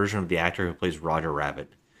fatter version of the actor who plays Roger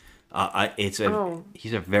Rabbit. He's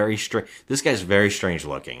a very strange. This guy's very strange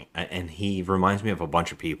looking, and he reminds me of a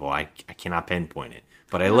bunch of people. I cannot pinpoint it,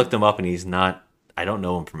 but I looked him up, and he's not. I don't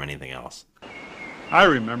know him from anything else. I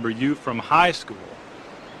remember you from high school.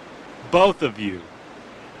 Both of you.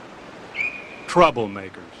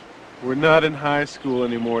 Troublemakers. We're not in high school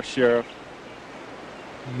anymore, Sheriff.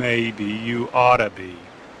 Maybe you ought to be.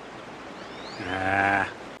 Ah.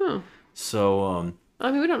 So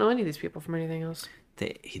I mean, we don't know any of these people from anything else.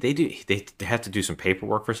 they have to do some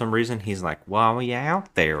paperwork for some reason. He's like, "Why were you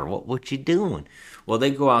out there? What you doing?" Well,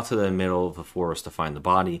 they go out to the middle of the forest to find the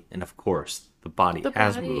body, and of course, the body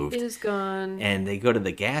has moved. Is gone. And they go to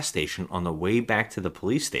the gas station on the way back to the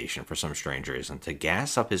police station for some strange reason to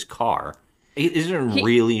gas up his car. It isn't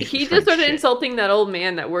really. He just started insulting that old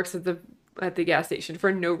man that works at the gas station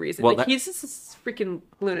for no reason. Well, he's just a freaking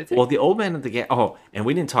lunatic. Well, the old man at the gas. Oh, and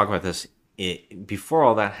we didn't talk about this. Before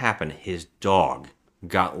all that happened, his dog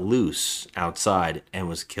got loose outside and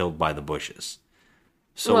was killed by the bushes.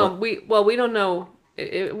 So we don't know.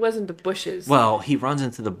 It wasn't the bushes. Well, he runs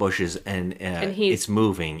into the bushes and it's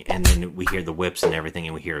moving, and then we hear the whips and everything,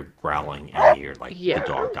 and we hear growling, and we hear the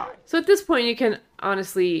dog die. So at this point, you can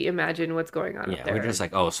honestly imagine what's going on up there. We're just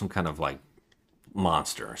like, oh, some kind of like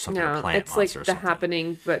monster, some kind of plant it's monster. Like the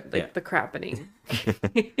happening, but like the crappening.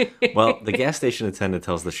 Well, the gas station attendant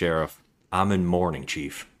tells the sheriff, "I'm in mourning,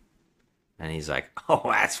 chief," and he's like, "Oh,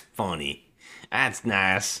 that's funny. That's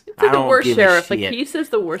nice." It's like the worst sheriff. Like he says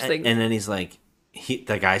the worst thing. And then he's like,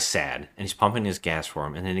 the guy's sad, and he's pumping his gas for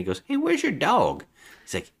him, and then he goes, "Hey, where's your dog?"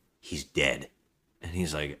 He's like, "He's dead." And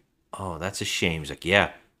he's like, "Oh, that's a shame." He's like,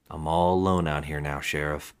 "Yeah, I'm all alone out here now,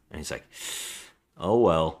 sheriff." And he's like, "Oh,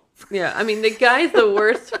 well." Yeah, I mean, the guy's the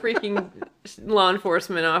worst freaking law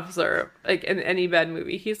enforcement officer, like, in any bad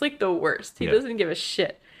movie. He's, like, the worst. He doesn't give a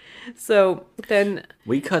shit. So, then...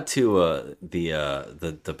 We cut to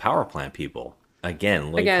the power plant people.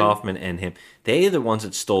 Again, Lee Kaufman and him. They are the ones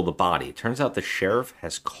that stole the body. It turns out the sheriff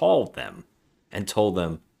has called them and told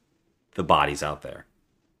them the body's out there.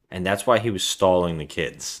 And that's why he was stalling the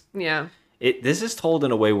kids. Yeah. This is told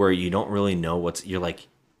in a way where you don't really know what's... You're like,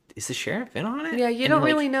 is the sheriff in on it? Yeah, you don't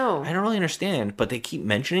really know. I don't really understand, but they keep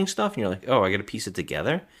mentioning stuff, and you're like, oh, I got to piece it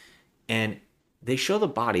together. And they show the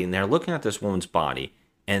body, and they're looking at this woman's body,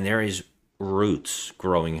 and there is roots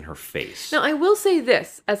growing in her face. Now, I will say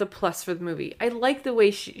this as a plus for the movie. I like the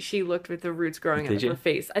way she looked with the roots growing out of her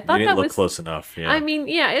face. I thought you didn't that look was close enough. Yeah. I mean,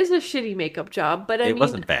 yeah, it was a shitty makeup job, but it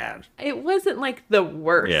wasn't bad. It wasn't like the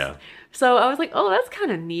worst. Yeah. So I was like, oh, that's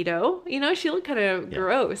kind of neato. You know, she looked kind of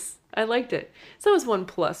gross. I liked it. So that was one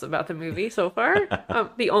plus about the movie so far.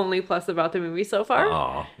 The only plus about the movie so far.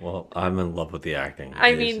 Oh, well, I'm in love with the acting.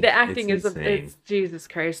 I mean, the acting is insane. Jesus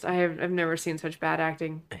Christ. I've never seen such bad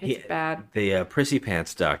acting. It's bad. The Prissy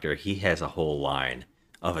Pants doctor, he has a whole line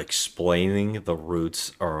of explaining the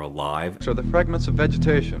roots are alive. So the fragments of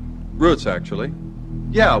vegetation. Roots, actually.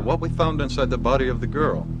 Yeah, what we found inside the body of the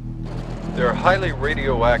girl. They're highly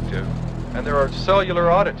radioactive, and there are cellular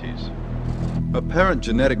oddities. Apparent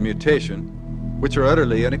genetic mutation, which are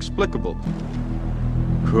utterly inexplicable.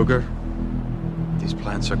 Kruger, these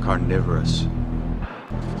plants are carnivorous.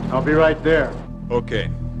 I'll be right there. Okay.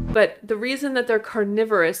 But the reason that they're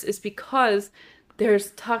carnivorous is because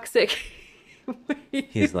there's toxic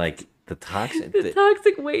He's like, the toxic...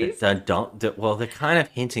 toxic waste. Well, they're kind of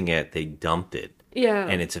hinting at they dumped it. Yeah.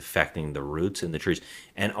 And it's affecting the roots and the trees.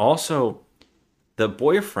 And also, the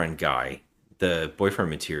boyfriend guy, the boyfriend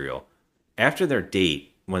material... After their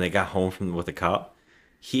date, when they got home with the cop,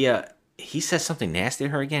 he says something nasty to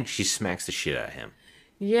her again. She smacks the shit out of him.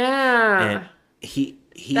 Yeah. And he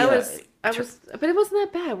but it wasn't that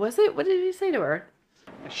bad, was it? What did he say to her?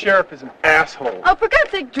 The sheriff is an asshole. Oh, for God's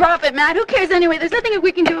sake, drop it, Matt. Who cares anyway? There's nothing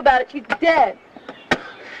we can do about it. She's dead.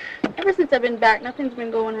 Ever since I've been back, nothing's been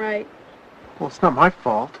going right. Well, it's not my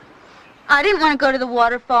fault. I didn't want to go to the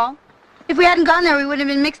waterfall. If we hadn't gone there, we would have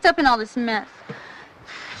been mixed up in all this mess.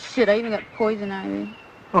 Shit, I even got poison ivy.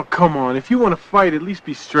 Oh, come on. If you want to fight, at least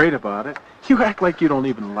be straight about it. You act like you don't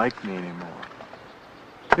even like me anymore.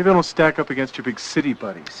 Maybe I don't stack up against your big city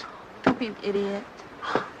buddies. Don't be an idiot.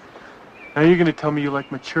 Now you're going to tell me you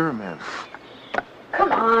like mature men.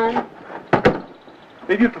 Come on.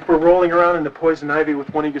 Maybe you prefer rolling around in the poison ivy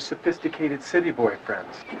with one of your sophisticated city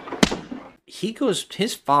boyfriends.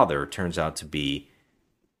 His father turns out to be...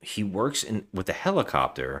 He works with a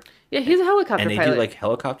helicopter. Yeah, he's a helicopter pilot. And they do like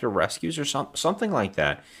helicopter rescues or something like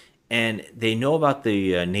that. And they know about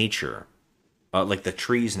the nature, like the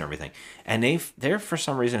trees and everything. And they for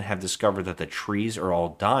some reason have discovered that the trees are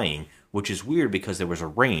all dying, which is weird because there was a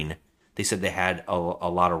rain. They said they had a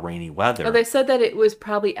lot of rainy weather. Oh, they said that it was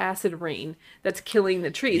probably acid rain that's killing the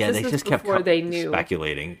trees. Yeah, this they just kept they knew.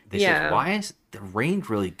 Speculating. They said, why is the rain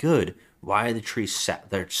really good? Why are the trees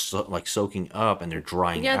they're soaking up and they're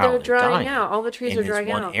drying out? Yeah, they're drying out. All the trees are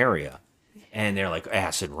drying out. In this one area. And they're like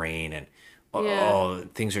acid rain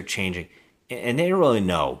and things are changing. And they don't really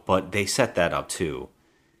know, but they set that up too.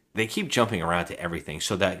 They keep jumping around to everything.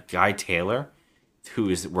 So that guy Taylor, who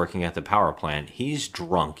is working at the power plant, he's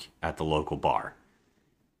drunk at the local bar.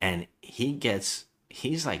 and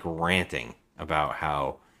he's like ranting about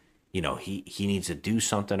how, you know, he needs to do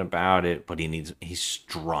something about it, but he's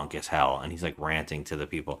drunk as hell, and he's like ranting to the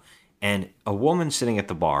people. And a woman sitting at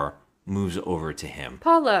the bar moves over to him.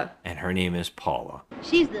 Paula. And her name is Paula.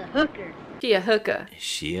 She's the hooker. She a hooker.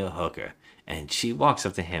 She a hooker. And she walks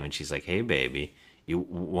up to him and she's like, hey, baby, you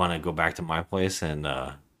want to go back to my place and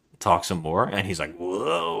talk some more? And he's like,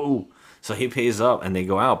 whoa. So he pays up and they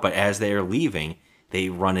go out. But as they are leaving, they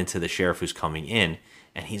run into the sheriff who's coming in.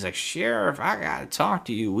 And he's like, Sheriff, I got to talk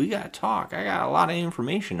to you. We got to talk. I got a lot of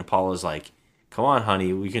information. And Paula's like, come on,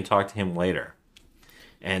 honey. We can talk to him later.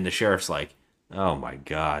 And the sheriff's like, oh, my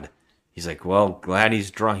God. He's like, well, glad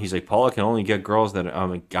he's drunk. He's like, Paula can only get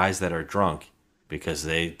guys that are drunk because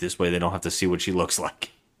this way they don't have to see what she looks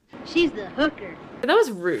like. She's the hooker. That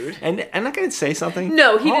was rude. And I'm not going to say something.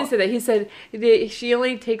 No, he didn't say that. He said she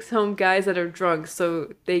only takes home guys that are drunk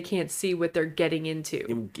so they can't see what they're getting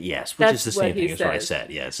into. Yes, which is the same thing as what I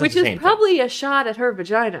said. Yes, which is probably a shot at her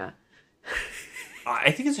vagina.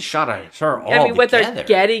 I think it's a shot at her all I mean, what they're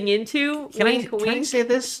getting into. Can I say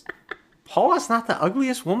this? Paula's not the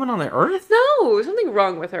ugliest woman on the earth. No, there's something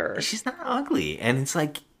wrong with her. She's not ugly, and it's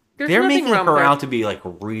like There's they're nothing making wrong her with her. out to be like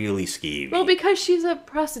really skeevy. Well, because she's a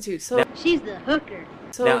prostitute, so she's the hooker.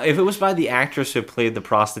 So now, if it was by the actress who played the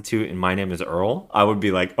prostitute in My Name Is Earl, I would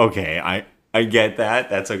be like, okay, I get that.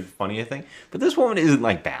 That's a funny thing. But this woman isn't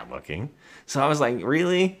like bad looking, so I was like,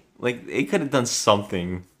 really? Like they could have done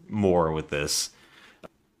something more with this.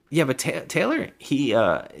 Yeah, but Taylor,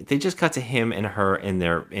 they just cut to him and her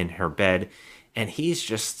in her bed, and he's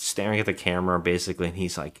just staring at the camera basically, and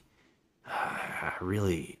he's like,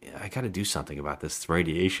 I got to do something about this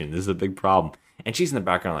radiation. This is a big problem. And she's in the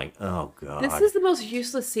background like, oh god. This is the most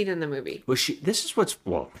useless scene in the movie.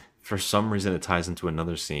 Well, for some reason it ties into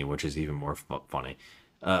another scene, which is even more funny.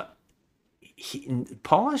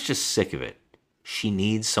 Paula's just sick of it. She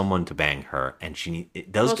needs someone to bang her, and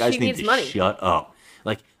those guys need to money. Shut up.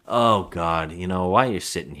 Like, oh god, you know, why are you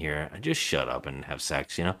sitting here? Just shut up and have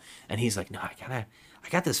sex, you know? And he's like, no, I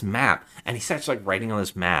got this map. And he starts like writing on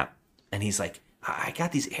this map, and he's like, I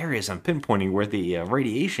got these areas I'm pinpointing where the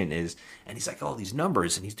radiation is, and he's like all these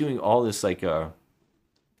numbers, and he's doing all this like this.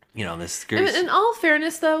 In all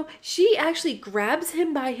fairness, though, she actually grabs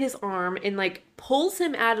him by his arm and like pulls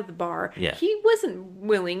him out of the bar. Yeah. He wasn't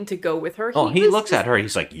willing to go with her. He looks at her.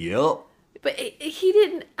 He's like, yep. But he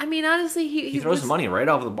didn't. I mean, honestly, he throws the money right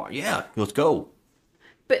off the bar. Yeah, let's go.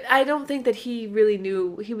 But I don't think that he really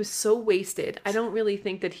knew. He was so wasted. I don't really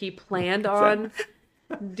think that he planned on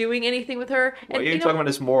doing anything with her. Why are you talking about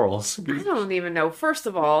his morals? I don't even know. First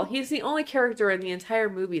of all, he's the only character in the entire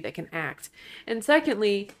movie that can act. And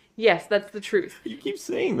secondly, yes, that's the truth. You keep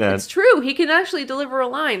saying that. It's true. He can actually deliver a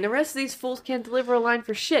line. The rest of these fools can't deliver a line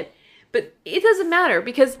for shit. But it doesn't matter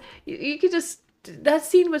because you could just... That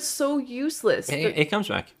scene was so useless. It comes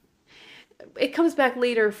back. It comes back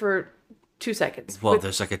later for 2 seconds. Well,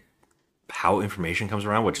 there's like how information comes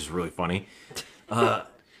around, which is really funny.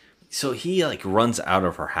 So he like runs out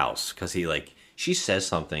of her house because she says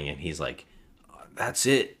something and he's like, that's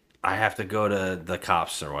it. I have to go to the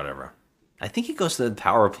cops or whatever. I think he goes to the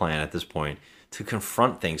power plant at this point to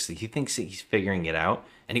confront things. He thinks he's figuring it out.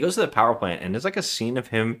 And he goes to the power plant and there's like a scene of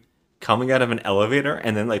him coming out of an elevator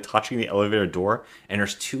and then like touching the elevator door. And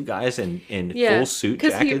there's two guys in full suit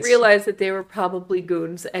jackets. Because he realized that they were probably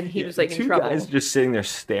goons and he was like in trouble. Two guys just sitting there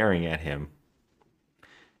staring at him.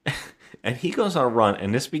 And he goes on a run,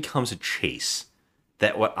 and this becomes a chase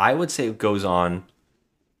that what I would say goes on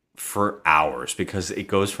for hours because it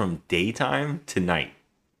goes from daytime to night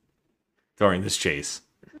during this chase.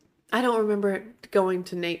 I don't remember it going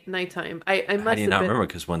to nighttime. I must How do you not remember?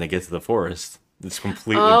 Because when they get to the forest, it's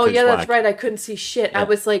completely pitch yeah, black. that's right. I couldn't see shit. Yeah. I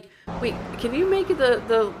was like, wait, can you make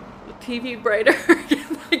the TV brighter?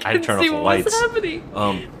 I had to turn off the lights. What's happening?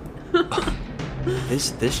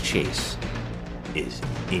 This chase is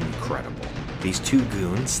incredible. These two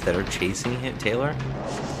goons that are chasing Taylor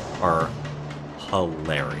are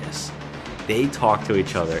hilarious. They talk to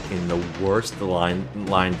each other in the worst line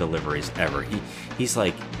deliveries ever. He's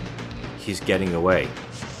like, he's getting away.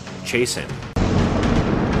 Chase him.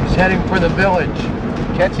 He's heading for the village.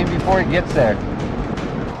 Catch him before he gets there.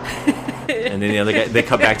 And then the other guy, they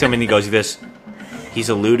cut back to him and he goes this, he's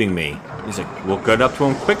eluding me. He's like, well, get up to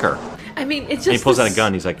him quicker. I mean, it's just... And he pulls out a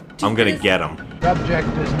gun. He's like, I'm going to get him. Subject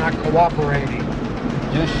is not cooperating.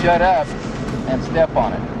 Just shut up and step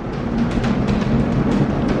on it.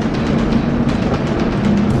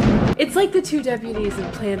 It's like the two deputies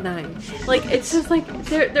in Plan 9. Like, it's just like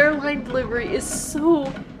their line delivery is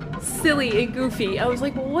so silly and goofy. I was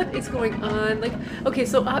like, what is going on? Like, okay,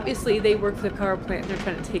 so obviously they work for the power plant and they're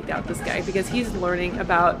trying to take out this guy because he's learning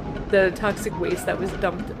about the toxic waste that was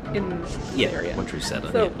dumped in the area. Which we said.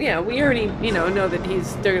 So we already know that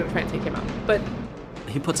they're gonna try and take him out. But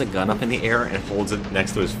he puts a gun up in the air and holds it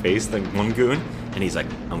next to his face, the one goon, and he's like,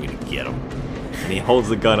 I'm gonna get him. And he holds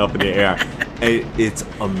the gun up in the air. It's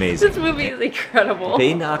amazing. This movie is incredible.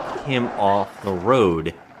 They knock him off the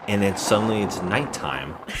road, and then suddenly it's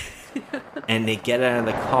nighttime. And they get out of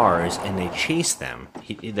the cars, and they chase them.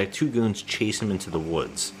 The two goons chase him into the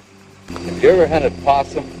woods. Have you ever hunted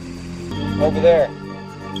possum? Over there.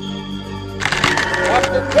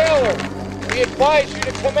 Dr. Taylor, we advise you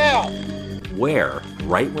to come out. Where,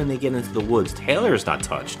 right when they get into the woods, Taylor's not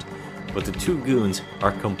touched. But the two goons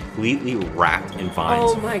are completely wrapped in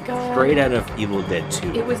vines. Oh my god. Straight out of Evil Dead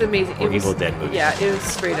 2. It was amazing. Or Evil Dead movie. Yeah, it was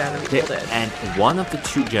straight out of Evil Dead. And one of the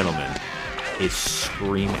two gentlemen is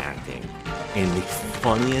scream acting. In the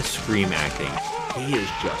funniest scream acting. He is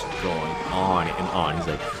just going on and on. He's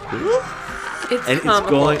like, it's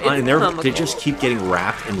going on, and they just keep getting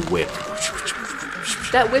wrapped and whipped.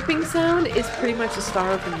 That whipping sound is pretty much the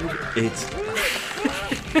star of the movie.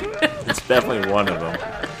 It's definitely one of them.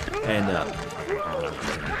 And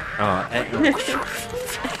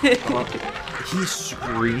he's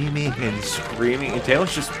screaming and screaming, and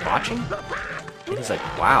Taylor's just watching. And he's like,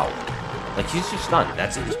 wow. Like, he's just stunned.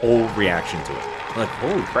 That's his whole reaction to it. Like,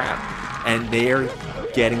 holy crap. And they're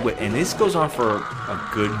getting whipped. And this goes on for a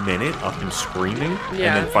good minute of him screaming.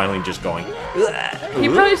 Yeah. And then finally just going, he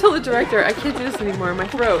probably told the director, I can't do this anymore in my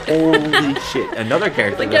throat. Holy shit. Another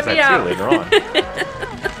character does that too later on.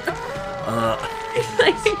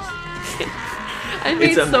 I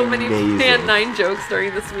made so many Plan 9 jokes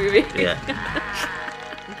during this movie. Yeah.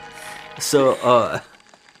 So,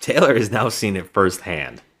 Taylor has now seen it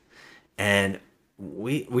firsthand. And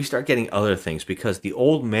we start getting other things because the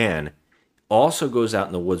old man also goes out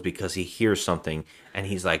in the woods because he hears something. And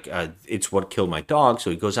he's like, it's what killed my dog.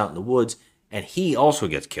 So he goes out in the woods and he also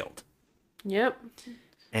gets killed. Yep.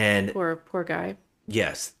 And poor guy.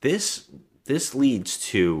 Yes. This leads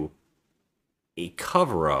to a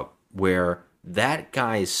cover-up where that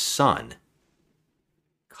guy's son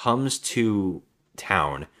comes to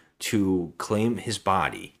town to claim his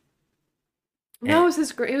body. No, it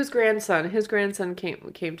was grandson. His grandson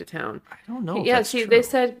came to town. I don't know. Yes, they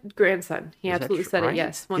said grandson. He absolutely said right? it.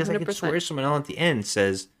 Yes, 100%. Because I can swear someone else at the end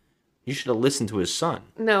says you should have listened to his son.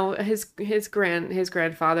 No, his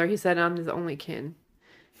grandfather. He said, "I'm his only kin."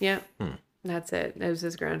 Yeah, that's it. It was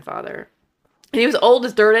his grandfather. And he was old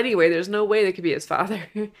as dirt anyway. There's no way that could be his father.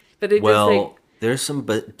 But they there's some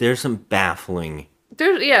baffling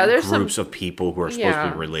there's groups of people who are supposed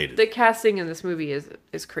to be related. The casting in this movie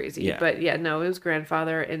is crazy. Yeah. But yeah, no, it was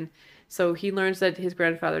grandfather, and so he learns that his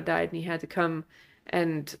grandfather died, and he had to come,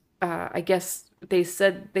 and I guess they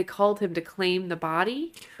called him to claim the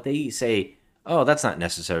body. They say, "Oh, that's not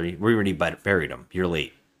necessary. We already buried him. You're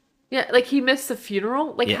late." Yeah, like he missed the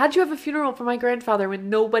funeral. Like, how'd you have a funeral for my grandfather when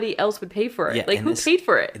nobody else would pay for it? Yeah, like, who paid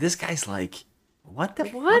for it? This guy's like, what the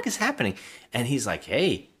fuck is happening? And he's like,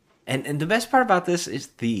 hey. And the best part about this is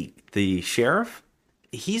the sheriff,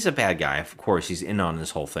 he's a bad guy. Of course, he's in on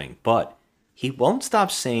this whole thing. But he won't stop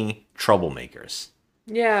saying troublemakers.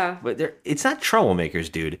 Yeah. But it's not troublemakers,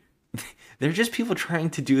 dude. They're just people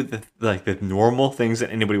trying to do the normal things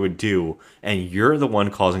that anybody would do. And you're the one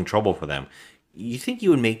causing trouble for them. You think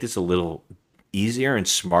you would make this a little easier and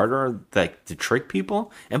smarter, like, to trick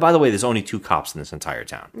people? And by the way, there's only 2 cops in this entire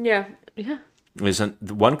town. Yeah.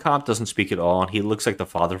 The one cop doesn't speak at all, and he looks like the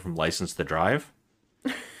father from License to Drive.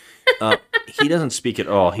 He doesn't speak at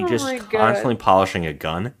all. He just constantly polishing a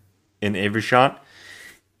gun in every shot.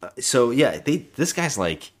 So yeah, this guy's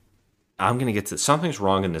like, I'm gonna get to something's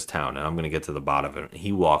wrong in this town, and I'm gonna get to the bottom of it. And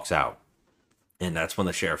he walks out, and that's when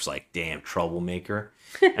the sheriff's like, "Damn troublemaker,"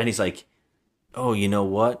 and he's like, "Oh, you know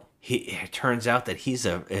what? It turns out that he's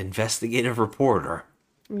an investigative reporter."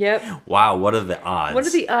 Yep. Wow, what are the odds? What are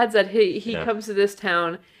the odds that he comes to this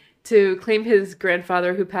town to claim his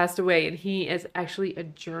grandfather who passed away, and he is actually a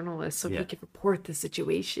journalist, so he can report the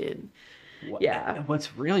situation? Yeah.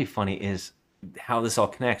 What's really funny is how this all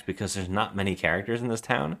connects, because there's not many characters in this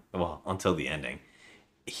town. Well, until the ending.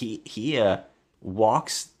 He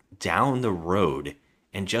walks down the road,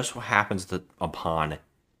 and just what happens upon...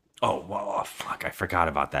 Oh, fuck, I forgot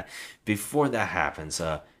about that. Before that happens,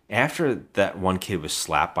 after that one kid was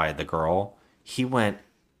slapped by the girl, he went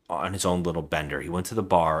on his own little bender. He went to the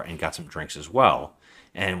bar and got some drinks as well.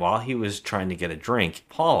 And while he was trying to get a drink,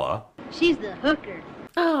 Paula... She's the hooker.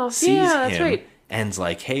 Oh, sees yeah, that's him right. and's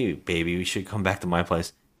like, hey, baby, we should come back to my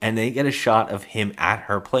place. And they get a shot of him at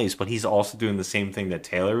her place, but he's also doing the same thing that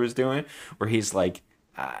Taylor was doing, where he's like,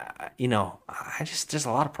 there's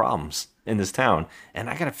a lot of problems in this town, and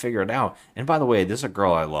I gotta figure it out. And by the way, this is a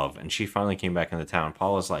girl I love, and she finally came back into town.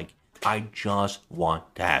 Paula's like, I just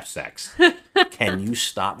want to have sex. Can you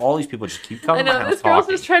stop? All these people just keep coming to my house this girl's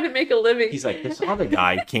talking. just trying to make a living. He's like, this other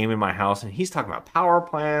guy came in my house, and he's talking about power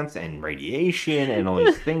plants and radiation and all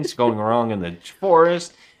these things going wrong in the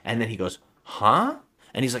forest. And then he goes, huh?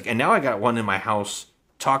 And he's like, and now I got one in my house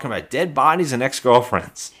talking about dead bodies and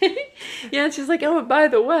ex-girlfriends. Yeah, and she's like, oh, and by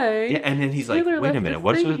the way. Yeah, and then he's like, Taylor wait a left minute, this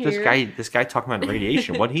what's thing with here." this guy talking about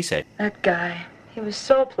radiation? What'd he say? That guy, he was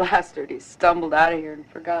so plastered, he stumbled out of here and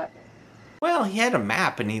forgot. Well, he had a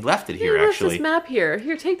map and he left it He here, left actually. this map here.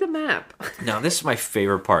 Here, take the map. Now, this is my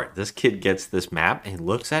favorite part. This kid gets this map and he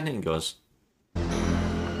looks at it and goes,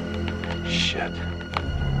 Shit.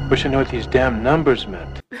 Wish I knew what these damn numbers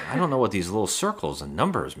meant. I don't know what these little circles and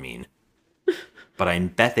numbers mean, but I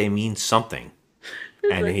bet they mean something.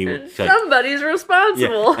 And he's like, somebody's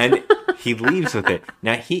responsible. yeah, and he leaves with it.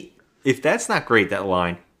 Now, if that's not great, that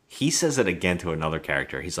line, he says it again to another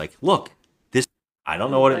character. He's like, look, this, I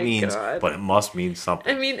don't know what it means, but it must mean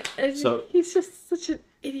something. I mean, So- he's just such an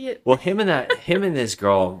idiot. Well, him and this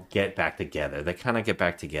girl get back together. They kind of get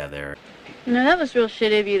back together. No, that was real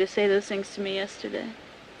shitty of you to say those things to me yesterday.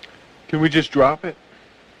 Can we just drop it?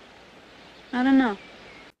 I don't know.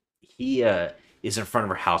 He is in front of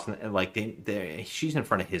her house, and like she's in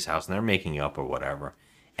front of his house, and they're making up or whatever.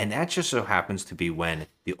 And that just so happens to be when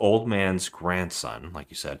the old man's grandson, like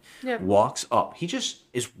you said, Yeah. walks up. He just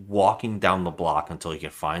is walking down the block until he can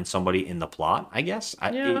find somebody in the plot, I guess.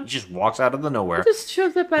 Yeah. He just walks out of the nowhere. It just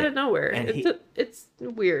shows up out of nowhere. and It's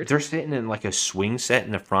weird. They're sitting in like a swing set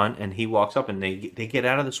in the front, and he walks up, and they get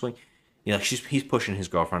out of the swing. You know, he's pushing his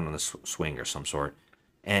girlfriend on the swing or some sort.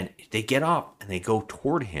 And they get up and they go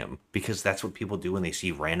toward him because that's what people do when they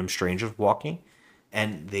see random strangers walking.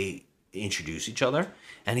 And they introduce each other.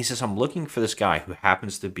 And he says, I'm looking for this guy who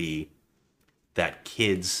happens to be that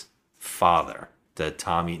kid's father,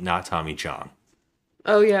 not Tommy Chong.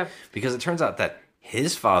 Oh, yeah. Because it turns out that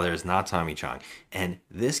his father is not Tommy Chong. And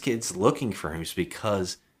this kid's looking for him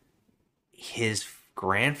because his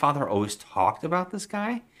grandfather always talked about this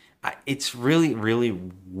guy. It's really, really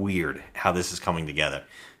weird how this is coming together.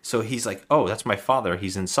 So he's like, oh, that's my father.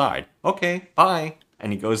 He's inside. Okay, bye.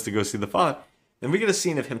 And he goes to go see the father. Then we get a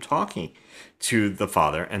scene of him talking to the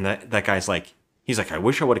father. And that guy's like, he's like, I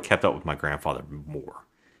wish I would have kept up with my grandfather more.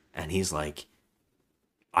 And he's like,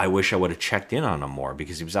 I wish I would have checked in on him more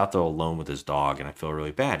because he was out there alone with his dog and I feel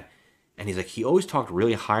really bad. And he's like, he always talked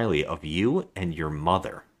really highly of you and your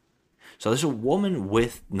mother. So there's a woman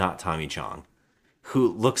with not Tommy Chong who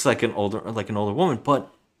looks like an older woman,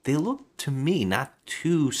 but they look to me not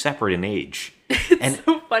too separate in age. And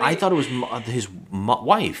so funny. I thought it was his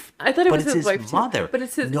wife. I thought it was it's his his wife too, mother. but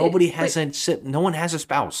it's his- Nobody it- has no one has a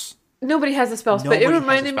spouse. Nobody has a spouse, Nobody but has it a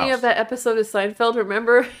reminded me spouse. of that episode of Seinfeld.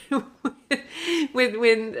 Remember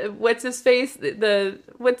when what's his face,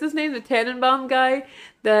 what's his name, the Tannenbaum guy,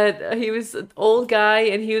 that he was an old guy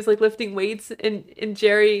and he was like lifting weights, and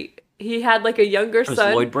Jerry, he had like a younger It was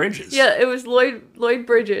son. Lloyd Bridges. Yeah, it was Lloyd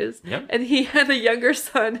Bridges. Yep. And he had a younger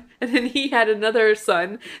son, and then he had another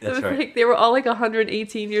son. That's it was right. like they were all like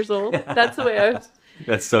 118 years old. That's the way I was.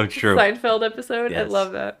 That's so true. Seinfeld episode. I Yes.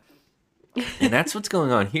 love that. And that's what's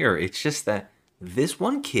going on here. It's just that this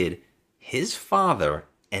one kid, his father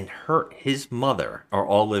and his mother are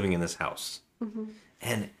all living in this house. Mhm.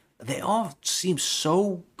 And they all seem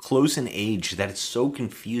so close in age that it's so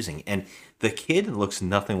confusing. And the kid looks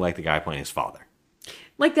nothing like the guy playing his father.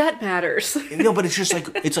 Like that matters. No, but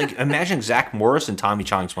it's like imagine Zach Morris and Tommy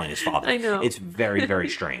Chong's playing his father. I know. It's very, very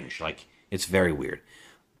strange. Like, it's very weird.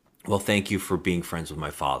 Well, thank you for being friends with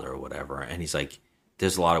my father or whatever. And he's like,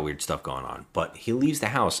 there's a lot of weird stuff going on. But he leaves the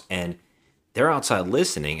house and they're outside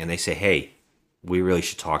listening and they say, hey, we really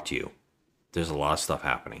should talk to you. There's a lot of stuff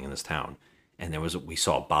happening in this town. And we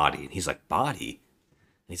saw a body. And he's like, body?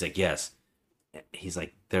 And he's like, yes. He's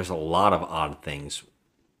like, there's a lot of odd things.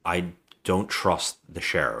 I don't trust the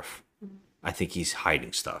sheriff. I think he's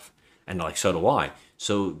hiding stuff. And like, so do I.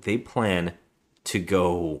 So they plan to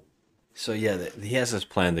go. So yeah, he has this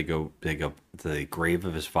plan to go dig up the grave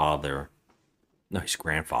of his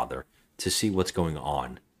grandfather, to see what's going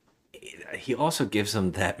on. He also gives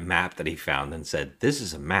them that map that he found and said, this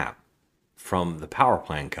is a map from the power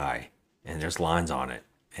plant guy. And there's lines on it.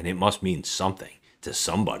 And it must mean something to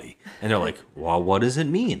somebody. And they're like, well, what does it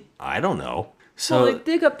mean? I don't know. So well, they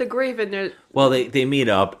dig up the grave and they're... well, they meet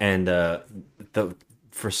up, and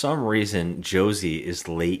for some reason Josie is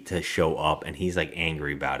late to show up, and he's like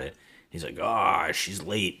angry about it. He's like, she's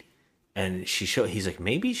late. And he's like,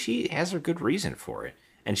 maybe she has a good reason for it.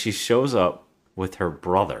 And she shows up with her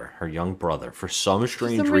brother, her young brother, for some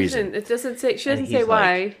strange reason. It doesn't say, she doesn't And say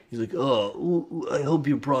why. Like, he's like, I hope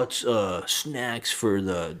you brought snacks for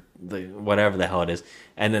the whatever the hell it is.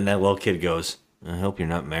 And then that little kid goes, I hope you're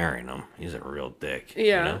not marrying him. He's a real dick. Yeah.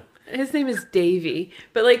 You know? His name is Davy.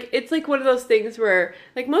 But, like, it's like one of those things where,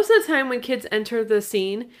 like, most of the time when kids enter the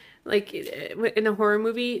scene, like, in a horror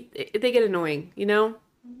movie, they get annoying, you know?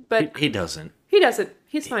 But he doesn't. He doesn't.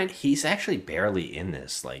 He's fine. He's actually barely in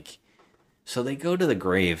this. Like, so they go to the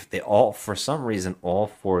grave. They all, for some reason, all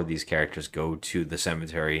four of these characters go to the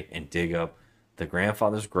cemetery and dig up the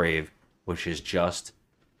grandfather's grave, which is just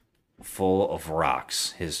full of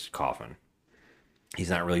rocks, his coffin. He's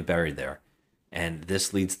not really buried there. And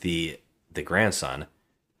this leads the grandson,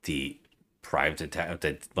 the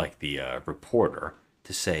reporter,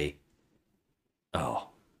 to say, oh,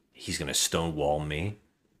 he's going to stonewall me.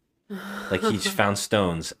 Like, he's found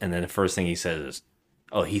stones, and then the first thing he says is,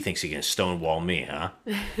 oh, he thinks he can stonewall me, huh?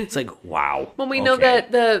 It's like, wow. Well, we know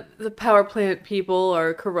that the power plant people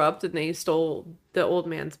are corrupt, and they stole the old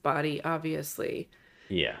man's body, obviously.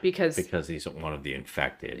 Yeah, because he's one of the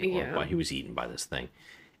infected, yeah. Or he was eaten by this thing.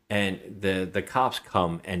 And the cops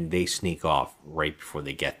come, and they sneak off right before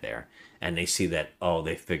they get there. And they see that, oh,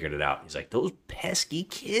 they figured it out. He's like, those pesky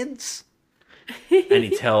kids. And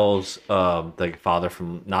he tells the father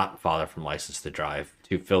from License to Drive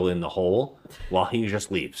to fill in the hole while he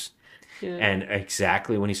just leaves. Yeah. And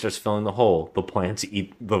exactly when he starts filling the hole, the plants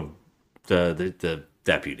eat the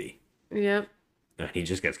deputy. Yep. And he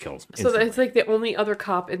just gets killed instantly. So it's like the only other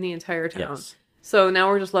cop in the entire town. Yes. So now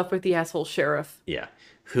we're just left with the asshole sheriff. Yeah.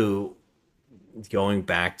 Who, going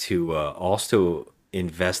back to also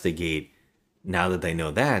investigate, now that they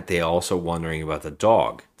know that, they also wondering about the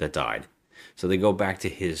dog that died. So they go back to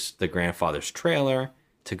the grandfather's trailer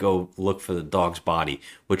to go look for the dog's body,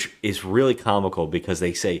 which is really comical because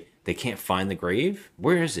they say they can't find the grave.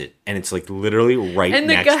 Where is it? And it's like literally right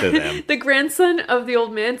next to them. The grandson of the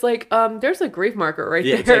old man's like, there's a grave marker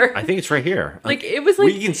right there. Like, I think it's right here. Like, it was like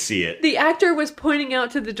we can see it. The actor was pointing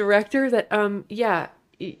out to the director that, yeah,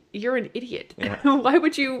 you're an idiot. Yeah. Why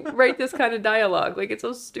would you write this kind of dialogue? Like, it's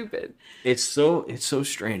so stupid. It's so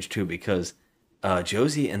strange too because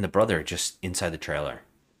Josie and the brother are just inside the trailer.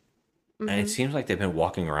 Mm-hmm. And it seems like they've been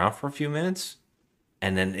walking around for a few minutes.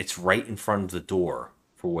 And then it's right in front of the door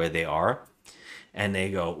for where they are. And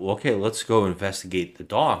they go, well, okay, let's go investigate the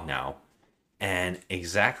dog now. And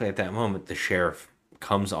exactly at that moment, the sheriff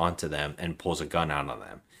comes onto them and pulls a gun out on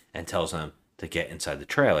them and tells them to get inside the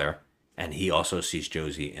trailer. And he also sees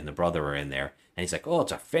Josie and the brother are in there. And he's like, oh,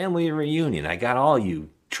 it's a family reunion. I got all you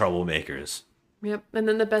troublemakers. Yep. And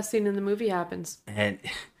then the best scene in the movie happens. And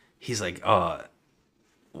he's like, well,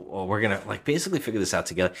 we're going to like basically figure this out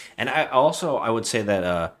together. And I would say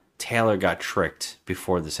that Taylor got tricked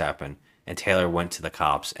before this happened. And Taylor went to the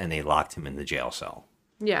cops and they locked him in the jail cell.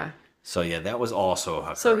 Yeah. So, yeah, that was also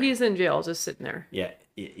occurring. So he's in jail just sitting there. Yeah.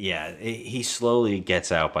 Yeah. He slowly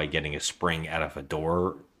gets out by getting a spring out of a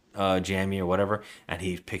door jammy or whatever. And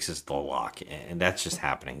he picks the lock. And that's just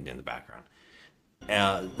happening in the background.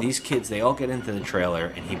 These kids, they all get into the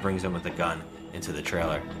trailer, and he brings them with a gun into the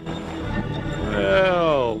trailer.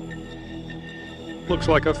 Well, looks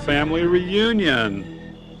like a family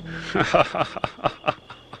reunion.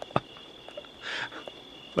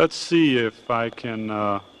 Let's see if I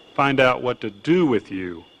can find out what to do with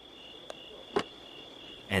you.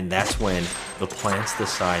 And that's when the plants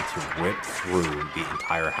decide to rip through the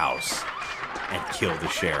entire house and kill the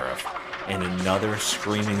sheriff. And another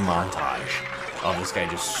screaming montage of this guy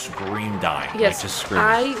just dying. Yes, like just screaming.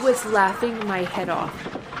 I was laughing my head off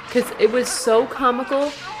because it was so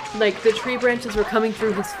comical. Like the tree branches were coming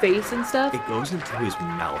through his face and stuff. It goes into his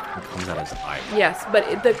mouth and comes out his eye. Yes, but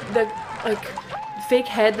the like fake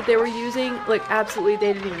head that they were using, like absolutely,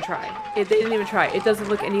 they didn't even try. They didn't even try. It doesn't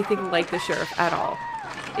look anything like the sheriff at all.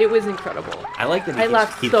 It was incredible. I like that. I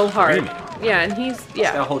laughed so hard. Screaming. Yeah, and he's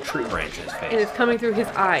got a whole tree branch in his face, and it's coming through his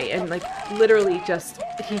eye, and like literally he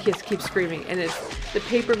just keeps screaming, and it's the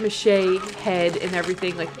paper mache head and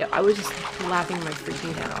everything. Like I was just laughing my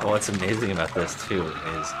freaking head off. Well, what's amazing about this too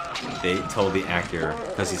is they told the actor,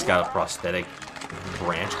 because he's got a prosthetic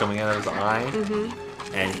branch coming out of his eye,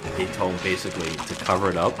 and they told him basically to cover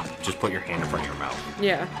it up, just put your hand in front of your mouth.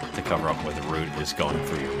 Yeah. To cover up where the root is going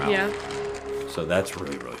through your mouth. Yeah. So that's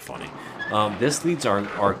really, really funny. This leads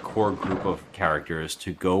our core group of characters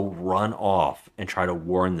to go run off and try to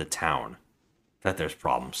warn the town that there's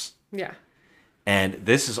problems. Yeah. And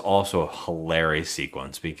this is also a hilarious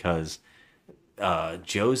sequence because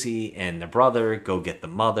Josie and the brother go get the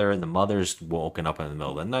mother, and the mother's woken up in the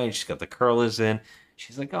middle of the night. She's got the curlers in.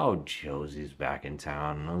 She's like, "Oh, Josie's back in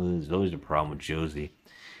town. There's always a problem with Josie."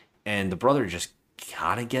 And the brother just he's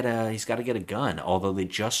got to get a gun. Although they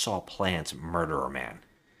just saw plants murder a man.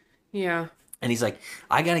 Yeah. And he's like,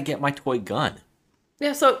 "I got to get my toy gun."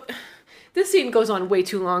 Yeah. So this scene goes on way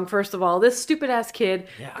too long. First of all, this stupid ass kid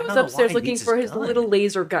goes upstairs looking for his little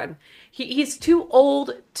laser gun. He's too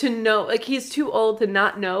old to know. Like, he's too old to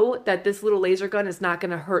not know that this little laser gun is not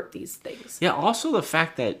going to hurt these things. Yeah. Also, the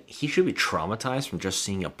fact that he should be traumatized from just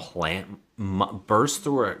seeing a plant burst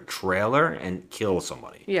through a trailer and kill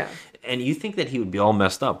somebody. Yeah. And you think that he would be all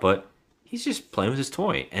messed up, but he's just playing with his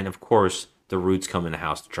toy. And of course, the Roots come in the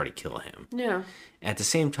house to try to kill him. Yeah. At the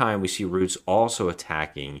same time, we see Roots also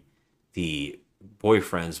attacking the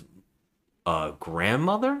boyfriend's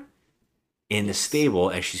grandmother in the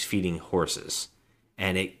stable as she's feeding horses.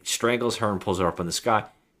 And it strangles her and pulls her up in the sky.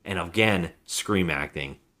 And again, scream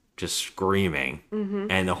acting, just screaming. Mm-hmm.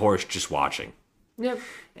 And the horse just watching. Yep.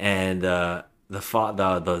 And the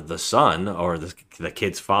son, or the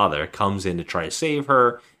kid's father, comes in to try to save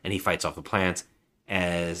her, and he fights off the plants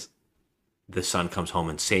as the son comes home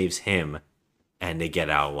and saves him, and they get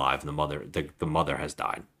out alive. And the mother has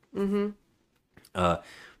died. Mm-hmm.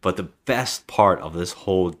 But the best part of this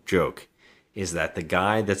whole joke is that the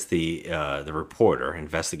guy that's the reporter,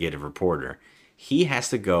 investigative reporter, he has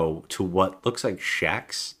to go to what looks like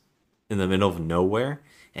shacks in the middle of nowhere,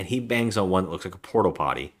 and he bangs on one that looks like a porta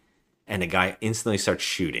potty, and the guy instantly starts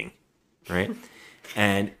shooting, right?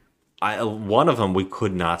 And one of them we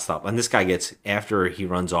could not stop. And this guy gets, after he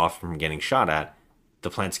runs off from getting shot at, the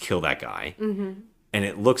plants kill that guy. Mm-hmm. And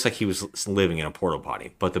it looks like he was living in a porta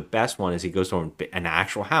potty. But the best one is he goes to an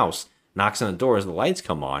actual house, knocks on the door as the lights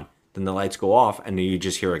come on, then the lights go off, and then you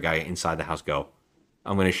just hear a guy inside the house go,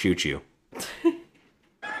 "I'm going to shoot you."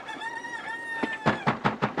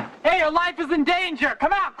 Hey, your life is in danger!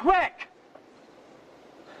 Come out, quick!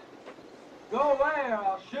 Go away or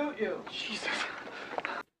I'll shoot you. Jesus.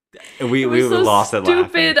 We so lost it laughing.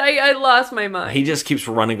 Stupid. I lost my mind. He just keeps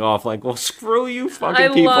running off like, "Well, screw you fucking I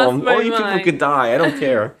people. lost my All you people mind. could die. I don't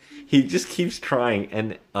care." He just keeps trying,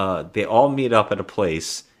 and they all meet up at a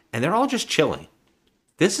place, and they're all just chilling.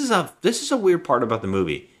 This is a weird part about the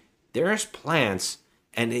movie. There's plants,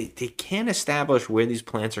 and they can't establish where these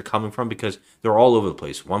plants are coming from because they're all over the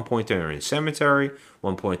place. One point they're in a cemetery.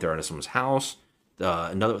 One point they're at someone's house.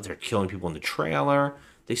 Another, they're killing people in the trailer.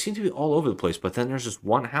 They seem to be all over the place, but then there's this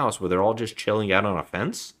one house where they're all just chilling out on a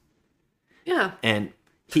fence. Yeah. And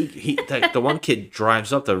the one kid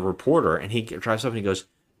drives up, the reporter, and he drives up and he goes,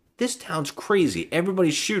 "This town's crazy.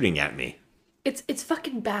 Everybody's shooting at me." It's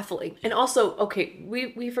fucking baffling. And also, okay,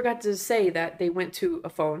 we forgot to say that they went to a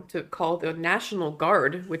phone to call the National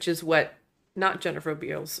Guard, which is what not Jennifer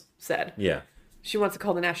Beals said. Yeah. She wants to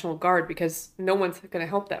call the National Guard because no one's going to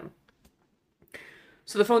help them.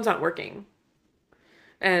 So the phone's not working.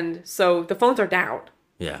 And so the phones are down.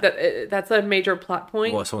 Yeah. That's a major plot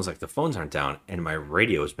point. Well, someone's like, "The phones aren't down, and my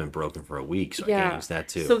radio has been broken for a week, so I can't use that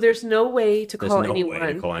too." So there's no way to call There's no anyone.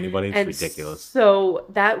 way to call anybody. It's And ridiculous. So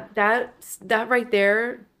that right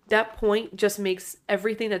there, that point just makes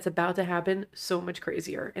everything that's about to happen so much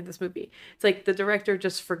crazier in this movie. It's like the director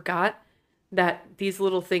just forgot that these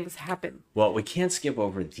little things happen. Well, we can't skip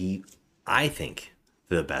over I think,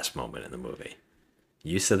 the best moment in the movie.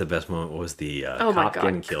 You said the best moment was the Oh my cop god!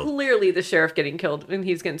 getting killed. Clearly, the sheriff getting killed, and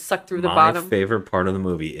he's getting sucked through the My bottom. favorite part of the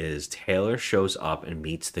movie is Taylor shows up and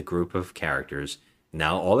meets the group of characters.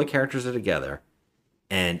 Now all the characters are together,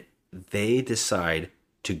 and they decide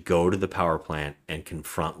to go to the power plant and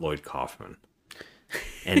confront Lloyd Kaufman.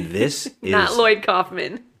 And this is Not Lloyd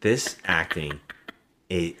Kaufman. This acting,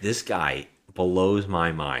 this guy blows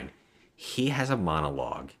my mind. He has a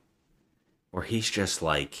monologue where he's just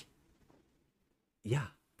like, "Yeah,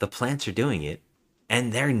 the plants are doing it,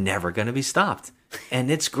 and they're never going to be stopped.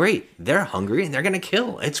 And it's great. They're hungry, and they're going to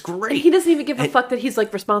kill. It's great." He doesn't even give a fuck that he's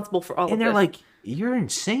like responsible for all of this. And they're like, "You're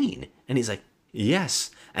insane." And he's like,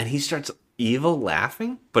 "Yes." And he starts evil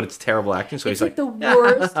laughing, but it's terrible acting. So it's he's like the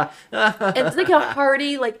worst. And it's like a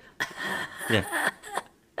hearty, like. Yeah.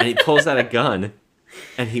 And he pulls out a gun,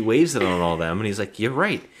 and he waves it on all them, and he's like, "You're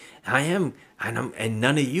right. I am. And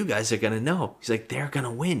none of you guys are going to know." He's like, "They're going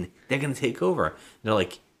to win. They're going to take over." And they're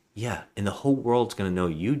like, "Yeah, and the whole world's going to know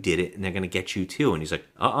you did it, and they're going to get you too." And he's like,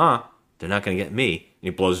 "They're not going to get me." And he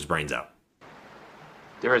blows his brains out.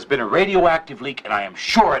 There has been a radioactive leak, and I am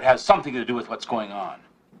sure it has something to do with what's going on.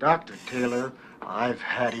 Dr. Taylor, I've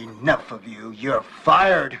had enough of you. You're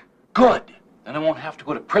fired. Good. Then I won't have to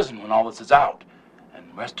go to prison when all this is out. And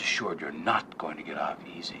rest assured, you're not going to get off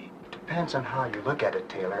easy. depends on how you look at it,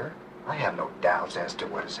 Taylor. I have no doubts as to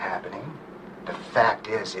what is happening. The fact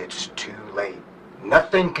is, it's too late.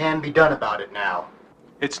 Nothing can be done about it now.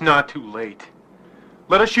 It's not too late.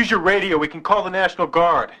 Let us use your radio. We can call the National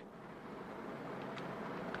Guard.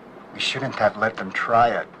 We shouldn't have let them try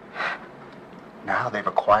it. Now they've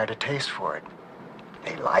acquired a taste for it.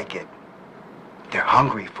 They like it. They're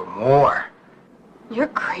hungry for more. You're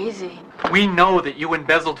crazy. We know that you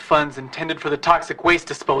embezzled funds intended for the toxic waste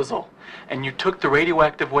disposal, and you took the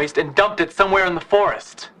radioactive waste and dumped it somewhere in the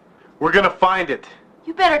forest. We're gonna find it.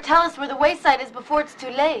 You better tell us where the waste site is before it's too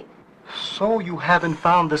late. So you haven't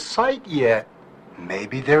found the site yet.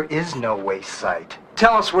 Maybe there is no waste site.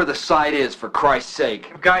 Tell us where the site is, for Christ's sake.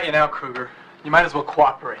 I've got you now, Kruger. You might as well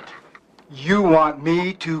cooperate. You want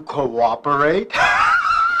me to cooperate?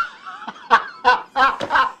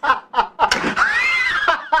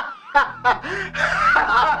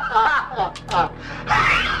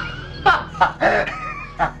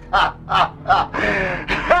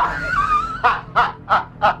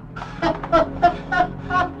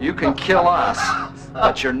 You can kill us,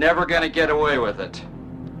 but you're never gonna get away with it.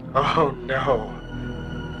 Oh,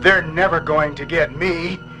 no. They're never going to get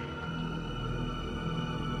me.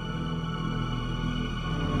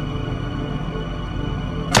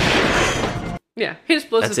 Yeah, he just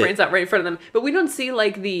blows That's his brains it. out right in front of them. But we don't see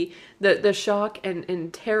like the shock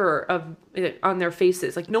and terror of it on their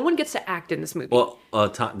faces. Like no one gets to act in this movie. Well,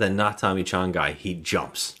 the not Tommy Chong guy, he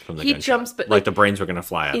jumps from the He gunshot. jumps, but, like like, the brains were gonna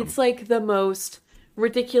fly at him. It's like the most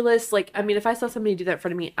ridiculous. Like I mean, if I saw somebody do that in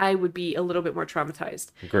front of me, I would be a little bit more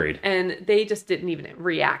traumatized. Agreed. And they just didn't even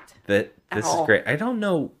react. This at is all. great. I don't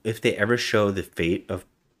know if they ever show the fate of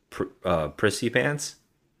Prissy Pants,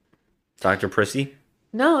 Dr. Prissy.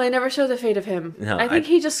 No, I never show the fate of him. No, I think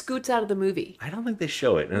he just scoots out of the movie. I don't think they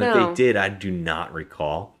show it, and No. if they did, I do not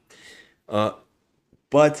recall.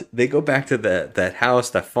 But they go back to that house,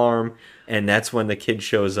 that farm, and that's when the kid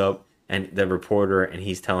shows up and the reporter, and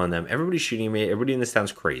he's telling them, everybody's shooting me. Everybody in this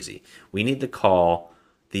town's crazy. We need to call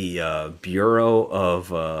the Bureau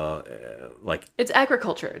of It's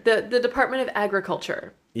agriculture. The Department of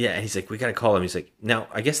Agriculture. yeah. And he's like, we gotta call him. He's like, now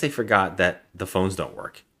I guess they forgot that the phones don't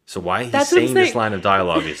work. So why he's That's what I'm saying this saying. line of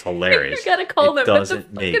dialogue is hilarious. You gotta call them, but the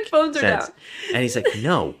Doesn't fucking make phones are sense. down. And he's like,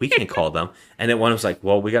 no, we can't call them. And then one was like,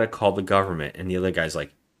 well, we gotta call the government. And the other guy's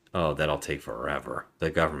like, oh, that'll take forever. The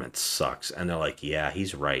government sucks. And they're like, yeah,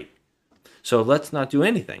 he's right. So let's not do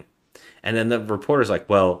anything. And then the reporter's like,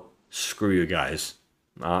 well, screw you guys.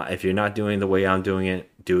 If you're not doing the way I'm doing it,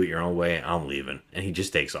 do it your own way. I'm leaving. And he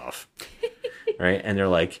just takes off. Right? And they're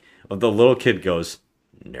like, well, the little kid goes,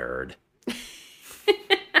 nerd.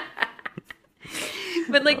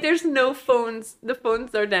 But like there's no phones. The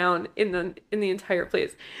phones are down in the entire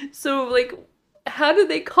place. So like how do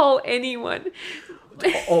they call anyone?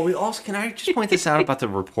 Oh, we also can I just point this out about the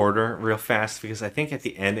reporter real fast, because I think at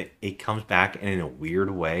the end it comes back in a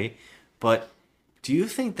weird way. But do you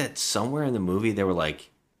think that somewhere in the movie they were like,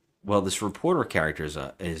 well, this reporter character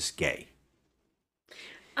is gay?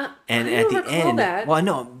 And I at don't the recall end, that. well,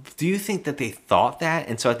 no. Do you think that they thought that?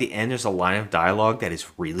 And so at the end, there's a line of dialogue that is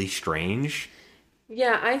really strange.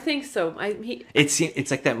 Yeah, I think so. It's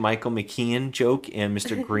like that Michael McKean joke in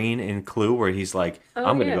Mr. Green in Clue, where he's like, Oh,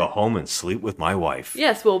 "I'm going to yeah. go home and sleep with my wife."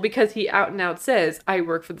 Yes, well, because he out and out says, I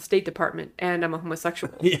work for the State Department and I'm a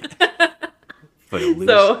homosexual. But he'll lose,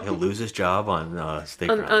 So- he'll lose his job on state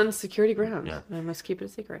on, ground. on security grounds. Yeah. I must keep it a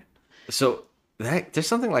secret. So there's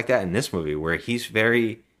something like that in this movie where he's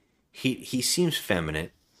very he seems feminine,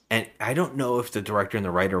 and I don't know if the director and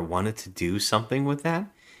the writer wanted to do something with that,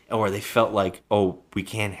 or they felt like, oh, we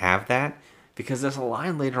can't have that, because there's a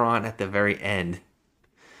line later on at the very end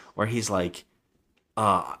where he's like,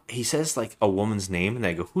 he says like a woman's name, and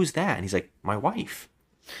they go, who's that? And he's like, my wife.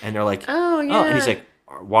 And they're like, Oh, yeah. and he's like,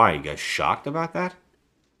 why, you guys shocked about that?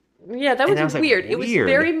 Yeah, that And I was, was like, weird. It was weird.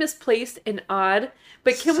 very misplaced and odd.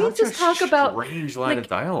 But can we Such just a talk about strange line of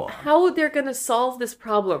dialogue. how they're going to solve this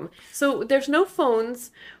problem? So there's no phones,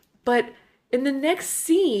 but in the next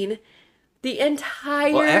scene, the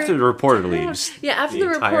entire Well, after the reporter town- leaves, yeah, after the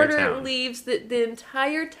the entire reporter town. leaves, the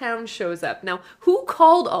entire town shows up. Now, who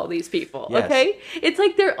called all these people? Yes. Okay, it's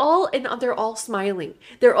like they're all smiling.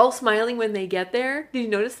 They're all smiling when they get there. Did you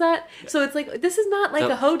notice that? So it's like this is not like No,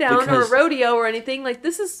 a hoedown or a because- rodeo or anything. Like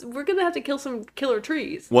this is we're gonna have to kill some killer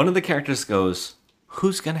trees. One of the characters goes,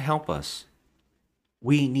 who's going to help us?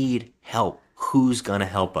 We need help. Who's going to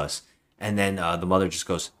help us? And then the mother just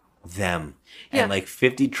goes, them. Yeah. And like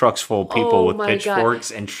 50 trucks full of people Oh with my God.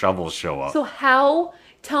 pitchforks and shovels show up. So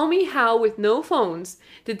tell me how, with no phones,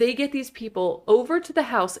 did they get these people over to the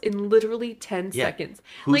house in literally 10 seconds?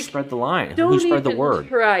 Who spread the line? Don't Who spread the even word?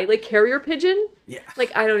 try. Like carrier pigeon? Yeah.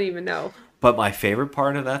 Like, I don't even know. But my favorite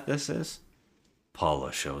part of this is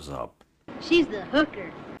Paula shows up She's the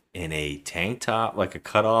hooker. in a tank top, like a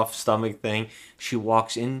cut-off stomach thing. She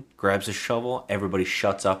walks in, grabs a shovel, everybody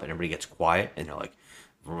shuts up, and everybody gets quiet, and they're like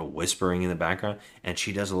whispering in the background. And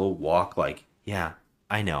she does a little walk like, yeah,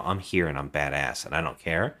 I know, I'm here and I'm badass and I don't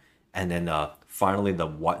care. And then finally the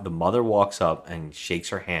mother walks up and shakes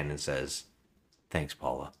her hand and says, thanks,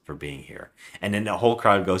 Paula, for being here. And then the whole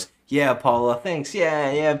crowd goes, yeah, Paula, thanks.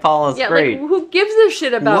 Yeah, Paula's great. Like, who gives a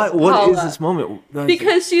shit about What Paula? is this moment?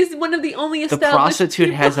 Because she's one of the only The established prostitute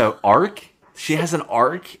people. has an arc? She has an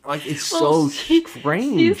arc? Like, it's Well, so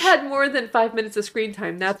strange. She's had more than 5 minutes of screen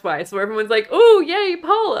time, that's why. So everyone's like, oh, yay,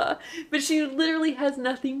 Paula. But she literally has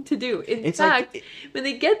nothing to do. In It's fact, like- when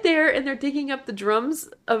they get there and they're digging up the drums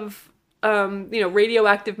of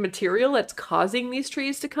radioactive material that's causing these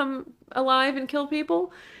trees to come alive and kill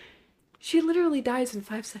people, she literally dies in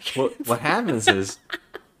 5 seconds. What happens is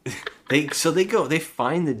they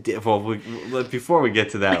find before we get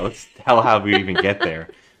to that, let's tell how we even get there,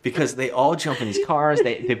 because they all jump in these cars.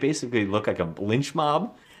 They basically look like a lynch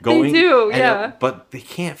mob going. They do, and yeah. but they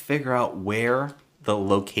can't figure out where the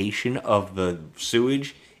location of the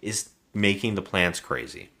sewage is making the plants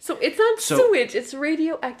crazy. So it's not So- sewage, it's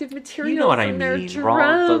radioactive material. You know what I from their mean?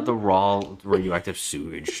 drum. The raw radioactive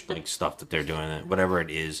sewage like stuff that they're doing, whatever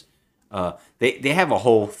it is. They have a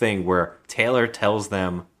whole thing where Taylor tells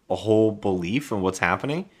them a whole belief in what's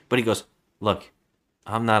happening, but he goes, "Look,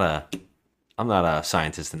 I'm not a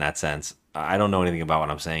scientist in that sense. I don't know anything about what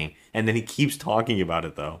I'm saying." And then he keeps talking about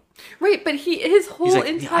it though. Right, but his whole He's like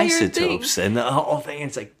entire the isotopes thing. and the whole thing. And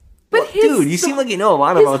it's like, But well, his dude, you seem like you know a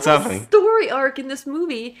lot his about what's whole happening. story arc in this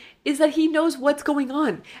movie is that he knows what's going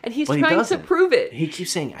on, and he's But he trying to doesn't. prove it. He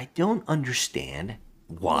keeps saying, "I don't understand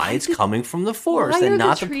why it's coming from the forest Why and are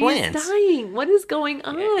not the the trees plants." dying? What is going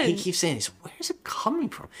on? He keeps saying, "Where's it coming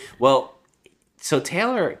from?" Well, so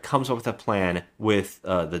Taylor comes up with a plan with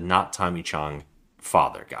the not Tommy Chong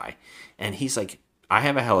father guy, and he's like, "I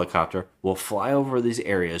have a helicopter. We'll fly over these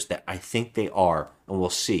areas that I think they are, and we'll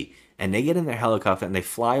see." And they get in their helicopter and they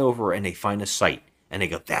fly over and they find a site, and they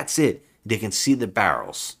go, "That's it." They can see the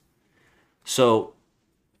barrels. So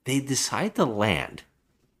they decide to land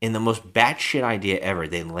in the most batshit idea ever.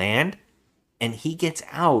 They land, and he gets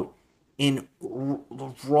out in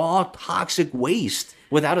raw toxic waste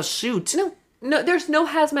without a suit. No, there's no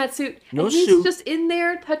hazmat suit. No and he's suit. just in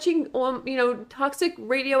there touching, toxic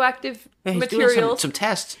radioactive Yeah, he's doing materials. some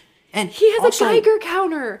tests, and He has also- a Geiger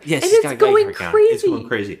counter. Yes, and he's it's got a going Geiger count. crazy. It's going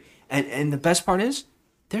crazy. And the best part is,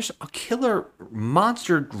 there's a killer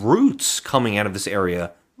monster roots coming out of this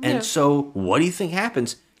area. And Yeah. so, what do you think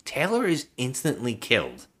happens? Taylor is instantly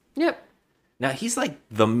killed. Yep. Now he's like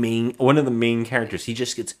one of the main characters. He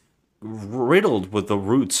just gets riddled with the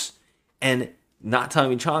roots, and not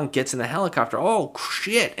Tommy Chong gets in the helicopter. Oh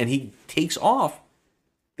shit! And he takes off.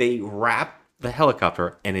 They wrap the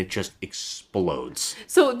helicopter, and it just explodes.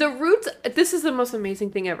 So the roots, this is the most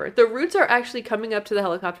amazing thing ever. The roots are actually coming up to the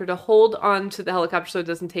helicopter to hold on to the helicopter so it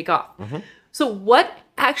doesn't take off. Mm-hmm. So what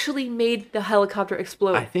actually made the helicopter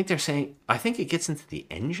explode? I think they're saying. I think it gets into the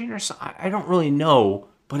engine or something. I don't really know,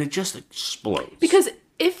 but it just explodes. Because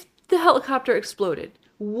if the helicopter exploded,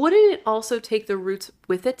 wouldn't it also take the roots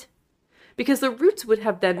with it? Because the roots would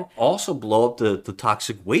have then... Also blow up the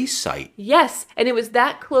toxic waste site. Yes, and it was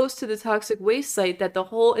that close to the toxic waste site that the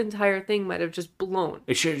whole entire thing might have just blown.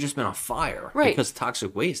 It should have just been a fire. Right. Because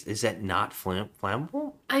toxic waste, is that not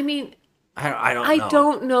flammable? I mean... I don't know. I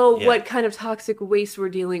don't know Yeah. what kind of toxic waste we're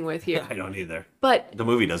dealing with here. I don't either. But... The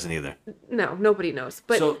movie doesn't either. No, nobody knows.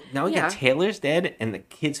 But so now we yeah. got Taylor's dead and the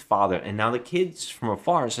kid's father. And now the kid's from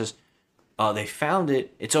afar says, they found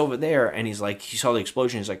it. It's over there. And he's like, he saw the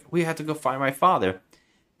explosion. He's like, we have to go find my father.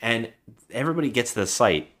 And everybody gets to the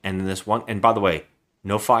site. And then this one, and by the way,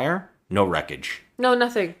 no fire, no wreckage. No,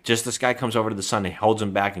 nothing. Just this guy comes over to the son and holds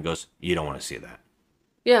him back and goes, you don't want to see that.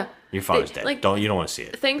 Yeah. Your father's They- dead. like- You don't want to see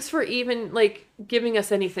it. Thanks for even, giving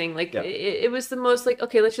us anything. Yeah. It was the most,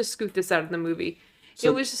 okay, let's just scoot this out of the movie. So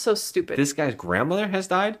it was just so stupid. This guy's grandmother has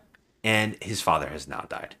died, and his father has now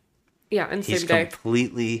died. Yeah, and He's same day.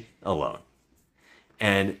 completely alone.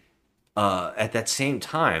 And at that same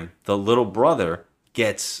time, the little brother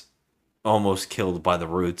gets almost killed by the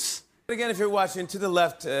roots. Again, if you're watching, to the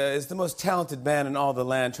left is the most talented man in all the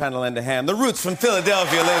land trying to lend a hand. The Roots from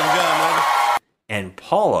Philadelphia, ladies and gentlemen. and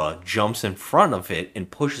Paula jumps in front of it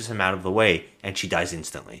and pushes him out of the way, and she dies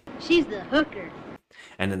instantly. She's the hooker.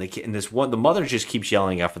 And then the mother just keeps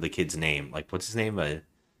yelling out for the kid's name. Like, what's his name?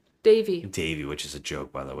 Davy. Davy, which is a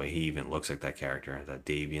joke, by the way. He even looks like that character, that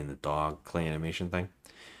Davy and the dog clay animation thing.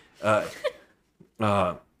 You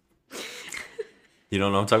don't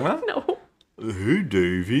know what I'm talking about? No. Hey,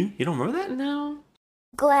 Davy. You don't remember that? No.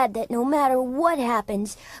 Glad that no matter what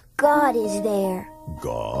happens, God is there.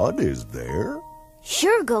 God is there?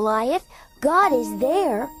 Sure, Goliath. God is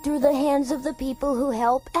there through the hands of the people who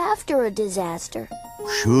help after a disaster.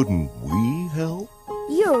 Shouldn't we help?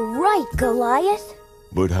 You're right, Goliath.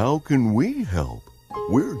 But how can we help?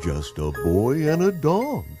 We're just a boy and a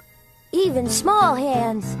dog. Even small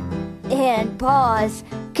hands and paws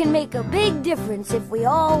can make a big difference if we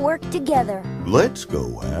all work together. Let's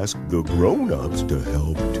go ask the grown-ups to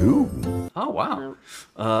help too. Oh, wow.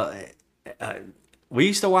 We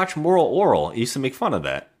used to watch Moral Oral. I used to make fun of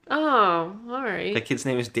that. Oh, all right. The kid's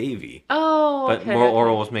name is Davy. Oh, okay. But Moral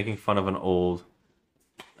Oral was making fun of an old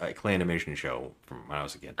clay animation show from when I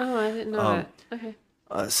was a kid. Oh, I didn't know that. Okay.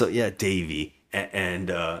 So yeah, Davy,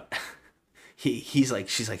 and she's like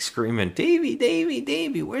screaming, Davy, Davy,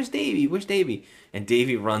 Davy, where's Davy, where's Davy? And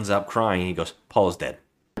Davy runs up crying, and he goes, Paula's dead.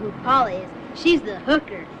 Who Paula is? She's the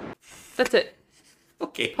hooker. That's it.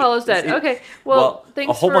 Okay. Paula's dead. Okay. Well, thanks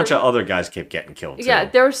a whole for... bunch of other guys kept getting killed. Too. Yeah,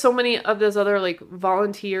 there were so many of those other like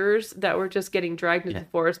volunteers that were just getting dragged into the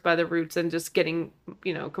forest by the roots and just getting,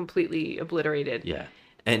 completely obliterated. Yeah.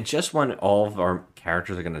 And just when all of our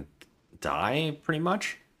characters are gonna die, pretty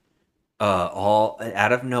much, all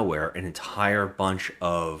out of nowhere, an entire bunch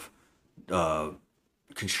of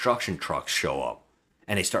construction trucks show up,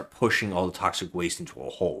 and they start pushing all the toxic waste into a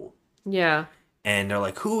hole. Yeah. And they're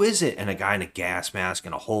like, who is it? And a guy in a gas mask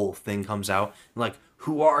and a whole thing comes out. And like,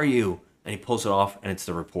 who are you? And he pulls it off, and it's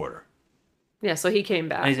the reporter. Yeah, so he came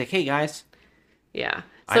back. And he's like, hey, guys. Yeah.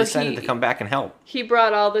 I decided to come back and help. He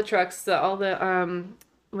brought all the trucks, all the,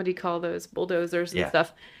 what do you call those? Bulldozers and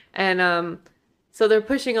stuff. And so they're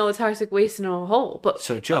pushing all the toxic waste into a hole. But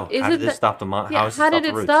so, Joe, how did this stop the how did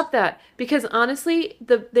it stop that? Because honestly,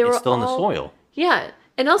 they were it's still in the soil. Yeah.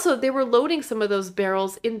 And also, they were loading some of those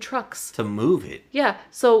barrels in trucks. To move it. Yeah.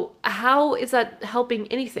 So how is that helping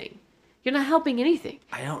anything? You're not helping anything.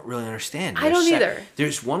 I don't really understand. I don't either.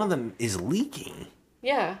 There's one of them is leaking.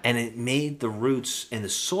 Yeah. And it made the roots in the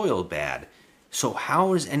soil bad. So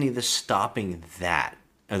how is any of this stopping that?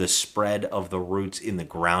 Or the spread of the roots in the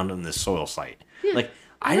ground and the soil site? Yeah. Like,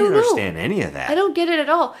 I didn't understand any of that. I don't get it at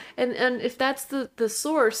all. And if that's the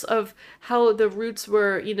source of how the roots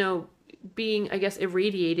were, being, I guess,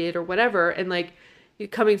 irradiated or whatever, and like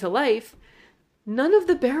coming to life, none of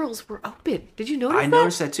the barrels were open. Did you notice that? I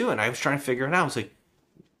noticed that too, and I was trying to figure it out. I was like,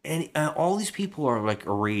 and all these people are like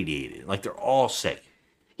irradiated, like they're all sick.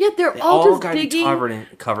 Yeah, they all just got digging.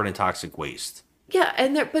 covered in toxic waste. Yeah,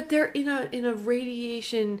 and they're in a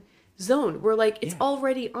radiation zone where like it's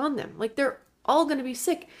already on them. Like they're all going to be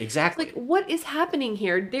sick. Exactly. Like what is happening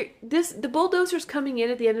here? The bulldozers coming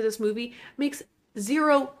in at the end of this movie makes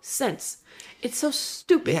 0 sense. It's so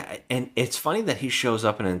stupid. Yeah, and it's funny that he shows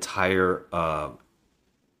up in an entire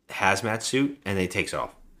hazmat suit and then he takes it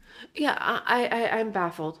off. Yeah, I'm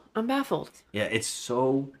baffled. I'm baffled. Yeah, it's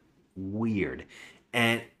so weird.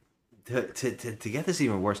 And to get this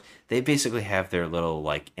even worse, they basically have their little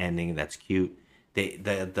like ending that's cute.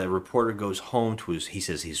 The reporter goes home to he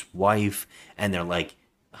says his wife, and they're like,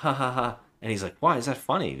 ha ha ha. And he's like, why is that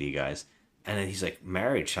funny to you guys? And then he's like,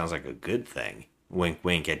 marriage sounds like a good thing. Wink,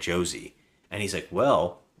 wink at Josie. And he's like,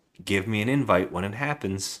 well, give me an invite when it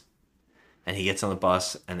happens. And he gets on the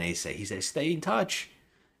bus, and he says, stay in touch.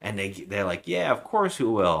 And they're like, yeah, of course we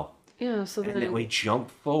will. Yeah, so and then we jump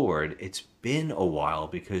forward. It's been a while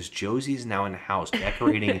because Josie's now in the house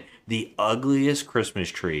decorating the ugliest Christmas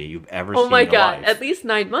tree you've ever seen. Oh my in god, life. at least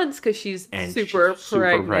 9 months because she's super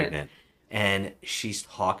pregnant. And she's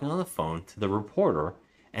talking on the phone to the reporter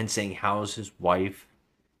and saying, how's his wife?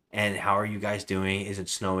 And how are you guys doing? Is it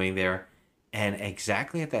snowing there? And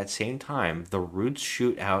exactly at that same time, the roots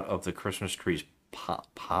shoot out of the Christmas tree's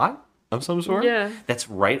pot of some sort. Yeah. That's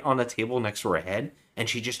right on the table next to her head. And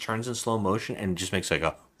she just turns in slow motion and just makes like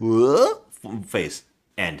a whoa face.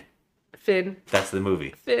 End. Finn. That's the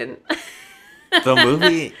movie. Finn. The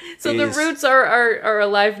movie so the roots are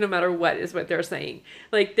alive no matter what is what they're saying.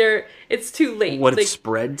 Like it's too late. What like, it's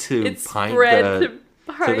spread to it's pine spread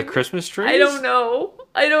to the Christmas trees? I don't know.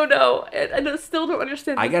 I still don't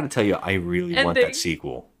understand. I got to tell you, I really want that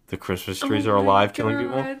sequel. The Christmas trees are alive killing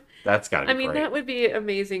people. That's got to be great. I mean, that would be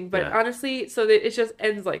amazing. But honestly, so that it just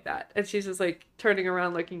ends like that. And she's just like turning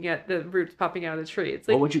around looking at the roots popping out of the tree. It's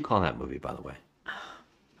like, what would you call that movie, by the way?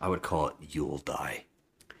 I would call it You'll Die.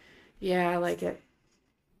 Yeah, I like it.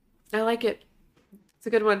 I like it. It's a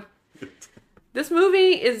good one. This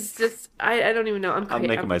movie is just, I don't even know. I'm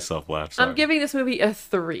making myself laugh. Sorry. I'm giving this movie a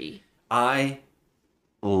 3. I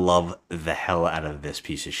love the hell out of this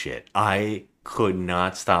piece of shit. I could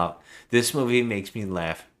not stop. This movie makes me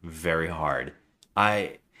laugh very hard.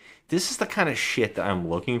 This is the kind of shit that I'm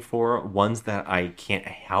looking for. Ones that I can't,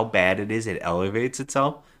 how bad it is, it elevates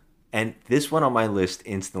itself. And this one on my list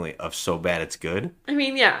instantly of so bad it's good. I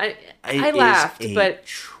mean, yeah, I It laughed, is a but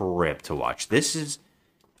trip to watch. This is,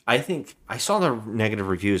 I think, I saw the negative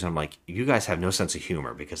reviews and I'm like, you guys have no sense of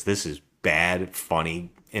humor because this is bad,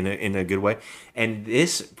 funny in a good way. And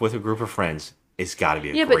this, with a group of friends, it's got to be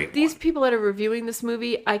a yeah, great but these people that are reviewing this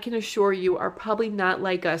movie, I can assure you, are probably not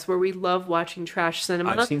like us, where we love watching trash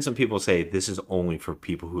cinema. I've seen some people say this is only for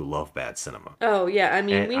people who love bad cinema. Oh, yeah. I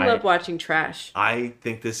mean, And we love watching trash. I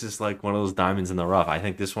think this is like one of those diamonds in the rough. I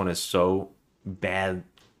think this one is so bad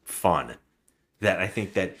fun that I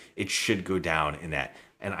think that it should go down in that.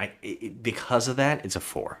 And because of that, it's a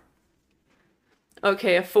 4.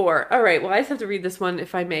 Okay, a 4. All right. Well, I just have to read this one,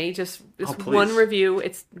 if I may. Just this one review.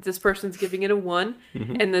 It's this person's giving it a 1,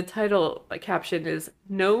 and the title caption is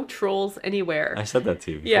 "No Trolls Anywhere." I said that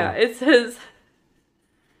to you before. Yeah, it says.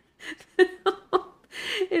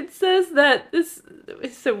 It says that this.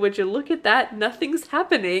 So would you look at that? Nothing's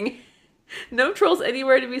happening. No trolls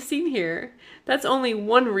anywhere to be seen here. That's only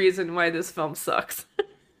one reason why this film sucks.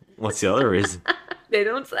 What's the other reason? They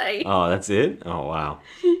don't say. Oh, that's it? Oh, wow.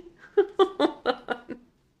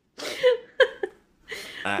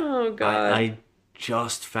 Oh, God. I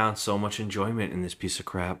just found so much enjoyment in this piece of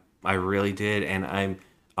crap. I really did, and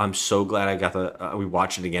I'm so glad I got we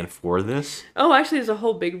watched it again for this. Oh, actually, there's a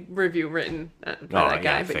whole big review written by that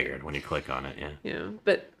guy. I figured when you click on it, yeah. Yeah,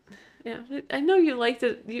 but yeah, I know you liked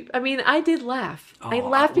it. I mean, I did laugh. I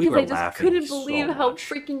laughed because I just couldn't believe how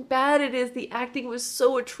freaking bad it is. The acting was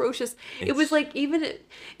so atrocious. It was like even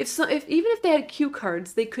if they had cue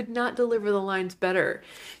cards, they could not deliver the lines better.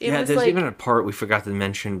 There's even a part we forgot to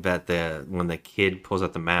mention that when the kid pulls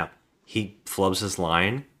out the map, he flubs his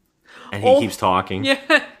line, and he keeps talking.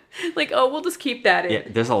 Yeah. Like, oh, we'll just keep that in. Yeah,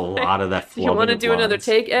 there's a lot of that flubbing. You want to do another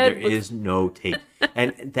take, Ed? There is no take.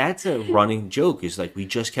 And that's a running joke, is like we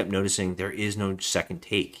just kept noticing there is no second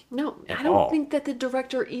take. No, I don't think that the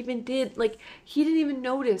director even did. Like, he didn't even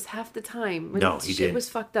notice half the time. No, he didn't. It was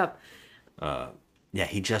fucked up. Yeah,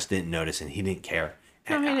 he just didn't notice, and he didn't care.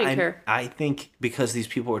 No, he didn't care. I think because these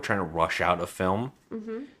people were trying to rush out a film,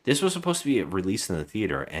 this was supposed to be released in the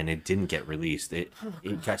theater, and it didn't get released. It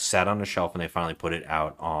got sat on the shelf, and they finally put it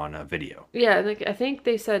out on a video. Yeah, like I think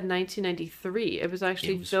they said 1993. It was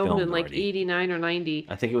actually filmed in like 89 or 90.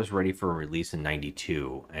 I think it was ready for release in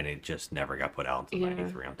 92, and it just never got put out until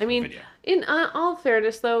 93 on video. In all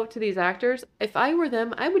fairness, though, to these actors, if I were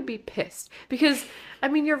them, I would be pissed. Because, I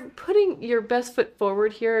mean, you're putting your best foot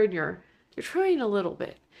forward here, and you're trying a little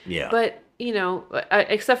bit. Yeah. But, you know,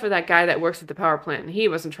 except for that guy that works at the power plant, he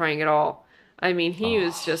wasn't trying at all. I mean, he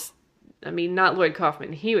was just, not Lloyd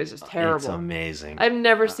Kaufman. He was just terrible. It's amazing. I've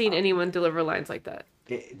never seen anyone deliver lines like that.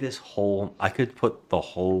 I could put the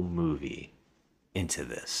whole movie into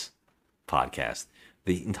this podcast.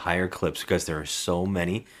 The entire clips, because there are so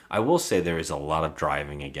many. I will say there is a lot of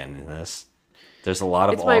driving again in this. There's a lot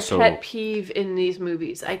of It's my pet peeve in these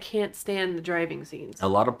movies. I can't stand the driving scenes. A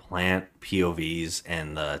lot of plant POVs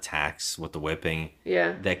and the attacks with the whipping.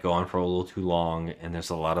 Yeah. That go on for a little too long, and there's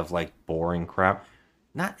a lot of like boring crap.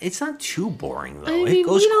 It's not too boring though. I mean, it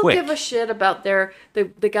goes we don't quick. give a shit about the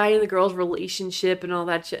guy and the girl's relationship and all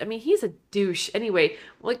that shit. I mean, he's a douche anyway.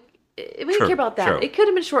 Like, we didn't care about that. True. It could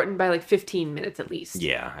have been shortened by like 15 minutes at least.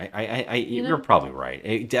 Yeah, you're probably right.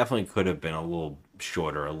 It definitely could have been a little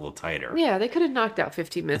shorter, a little tighter. Yeah, they could have knocked out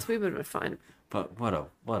 15 minutes. We would have been fine. But what a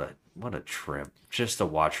trip just to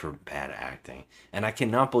watch for bad acting. And I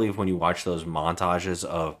cannot believe when you watch those montages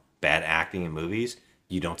of bad acting in movies,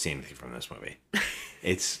 you don't see anything from this movie.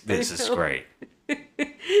 This is great.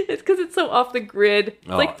 It's because it's so off the grid. It's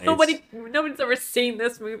like nobody's ever seen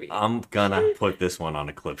this movie. I'm gonna put this one on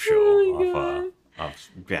a clip show of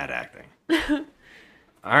bad acting.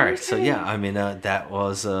 All right, so yeah, I mean that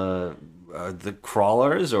was the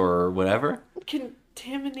Crawlers or whatever.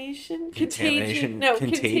 Contamination. Contagion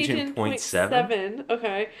 0.7.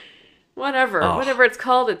 Okay, whatever it's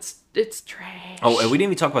called. It's trash. Oh, and we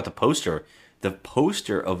didn't even talk about the poster. The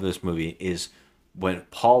poster of this movie is when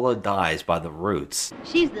Paula dies by the Roots.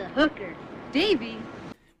 She's the hooker. Davy.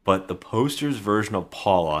 But the poster's version of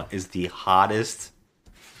Paula is the hottest.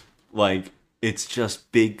 Like, it's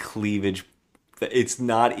just big cleavage It's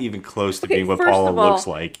not even close to Okay, being what first Paula of all, looks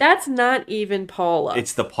like. That's not even Paula.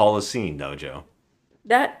 It's the Paula scene, though, Joe.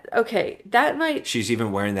 That might. She's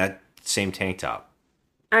even wearing that same tank top.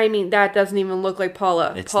 I mean, that doesn't even look like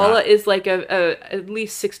Paula. It's Paula not. is like a at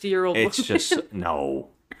least 60-year-old woman. It's just no.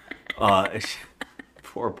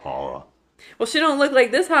 Poor Paula. Well, she don't look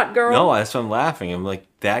like this hot girl. No, that's why I'm laughing. I'm like,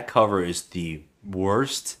 that cover is the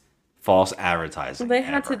worst false advertising. They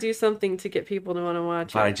had to do something to get people to want to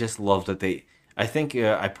watch But it. I just love that they. I think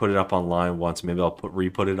I put it up online once. Maybe I'll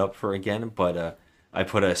re-put it up for again. But I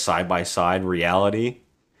put a side-by-side reality,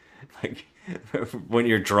 like when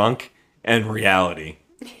you're drunk and reality.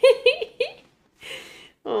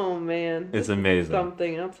 Oh man, It's this is amazing.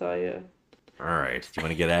 something, I'll tell you. All right, do you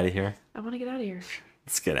want to get out of here? I want to get out of here.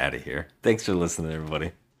 Let's get out of here. Thanks for listening,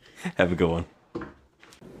 everybody. Have a good one.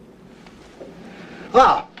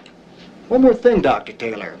 One more thing, Dr.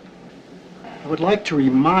 Taylor. I would like to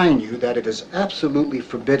remind you that it is absolutely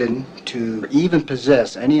forbidden to even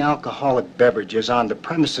possess any alcoholic beverages on the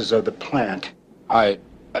premises of the plant. I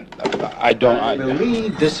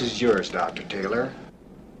believe this is yours, Dr. Taylor.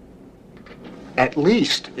 At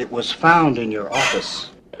least it was found in your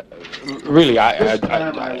office. Really, This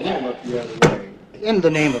time I will look the other way. In the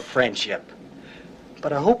name of friendship.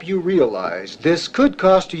 But I hope you realize this could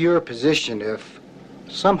cost you your position if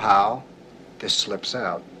somehow this slips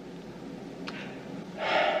out.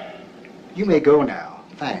 You may go now.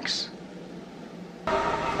 Thanks.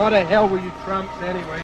 What the hell were you Trumps anyway?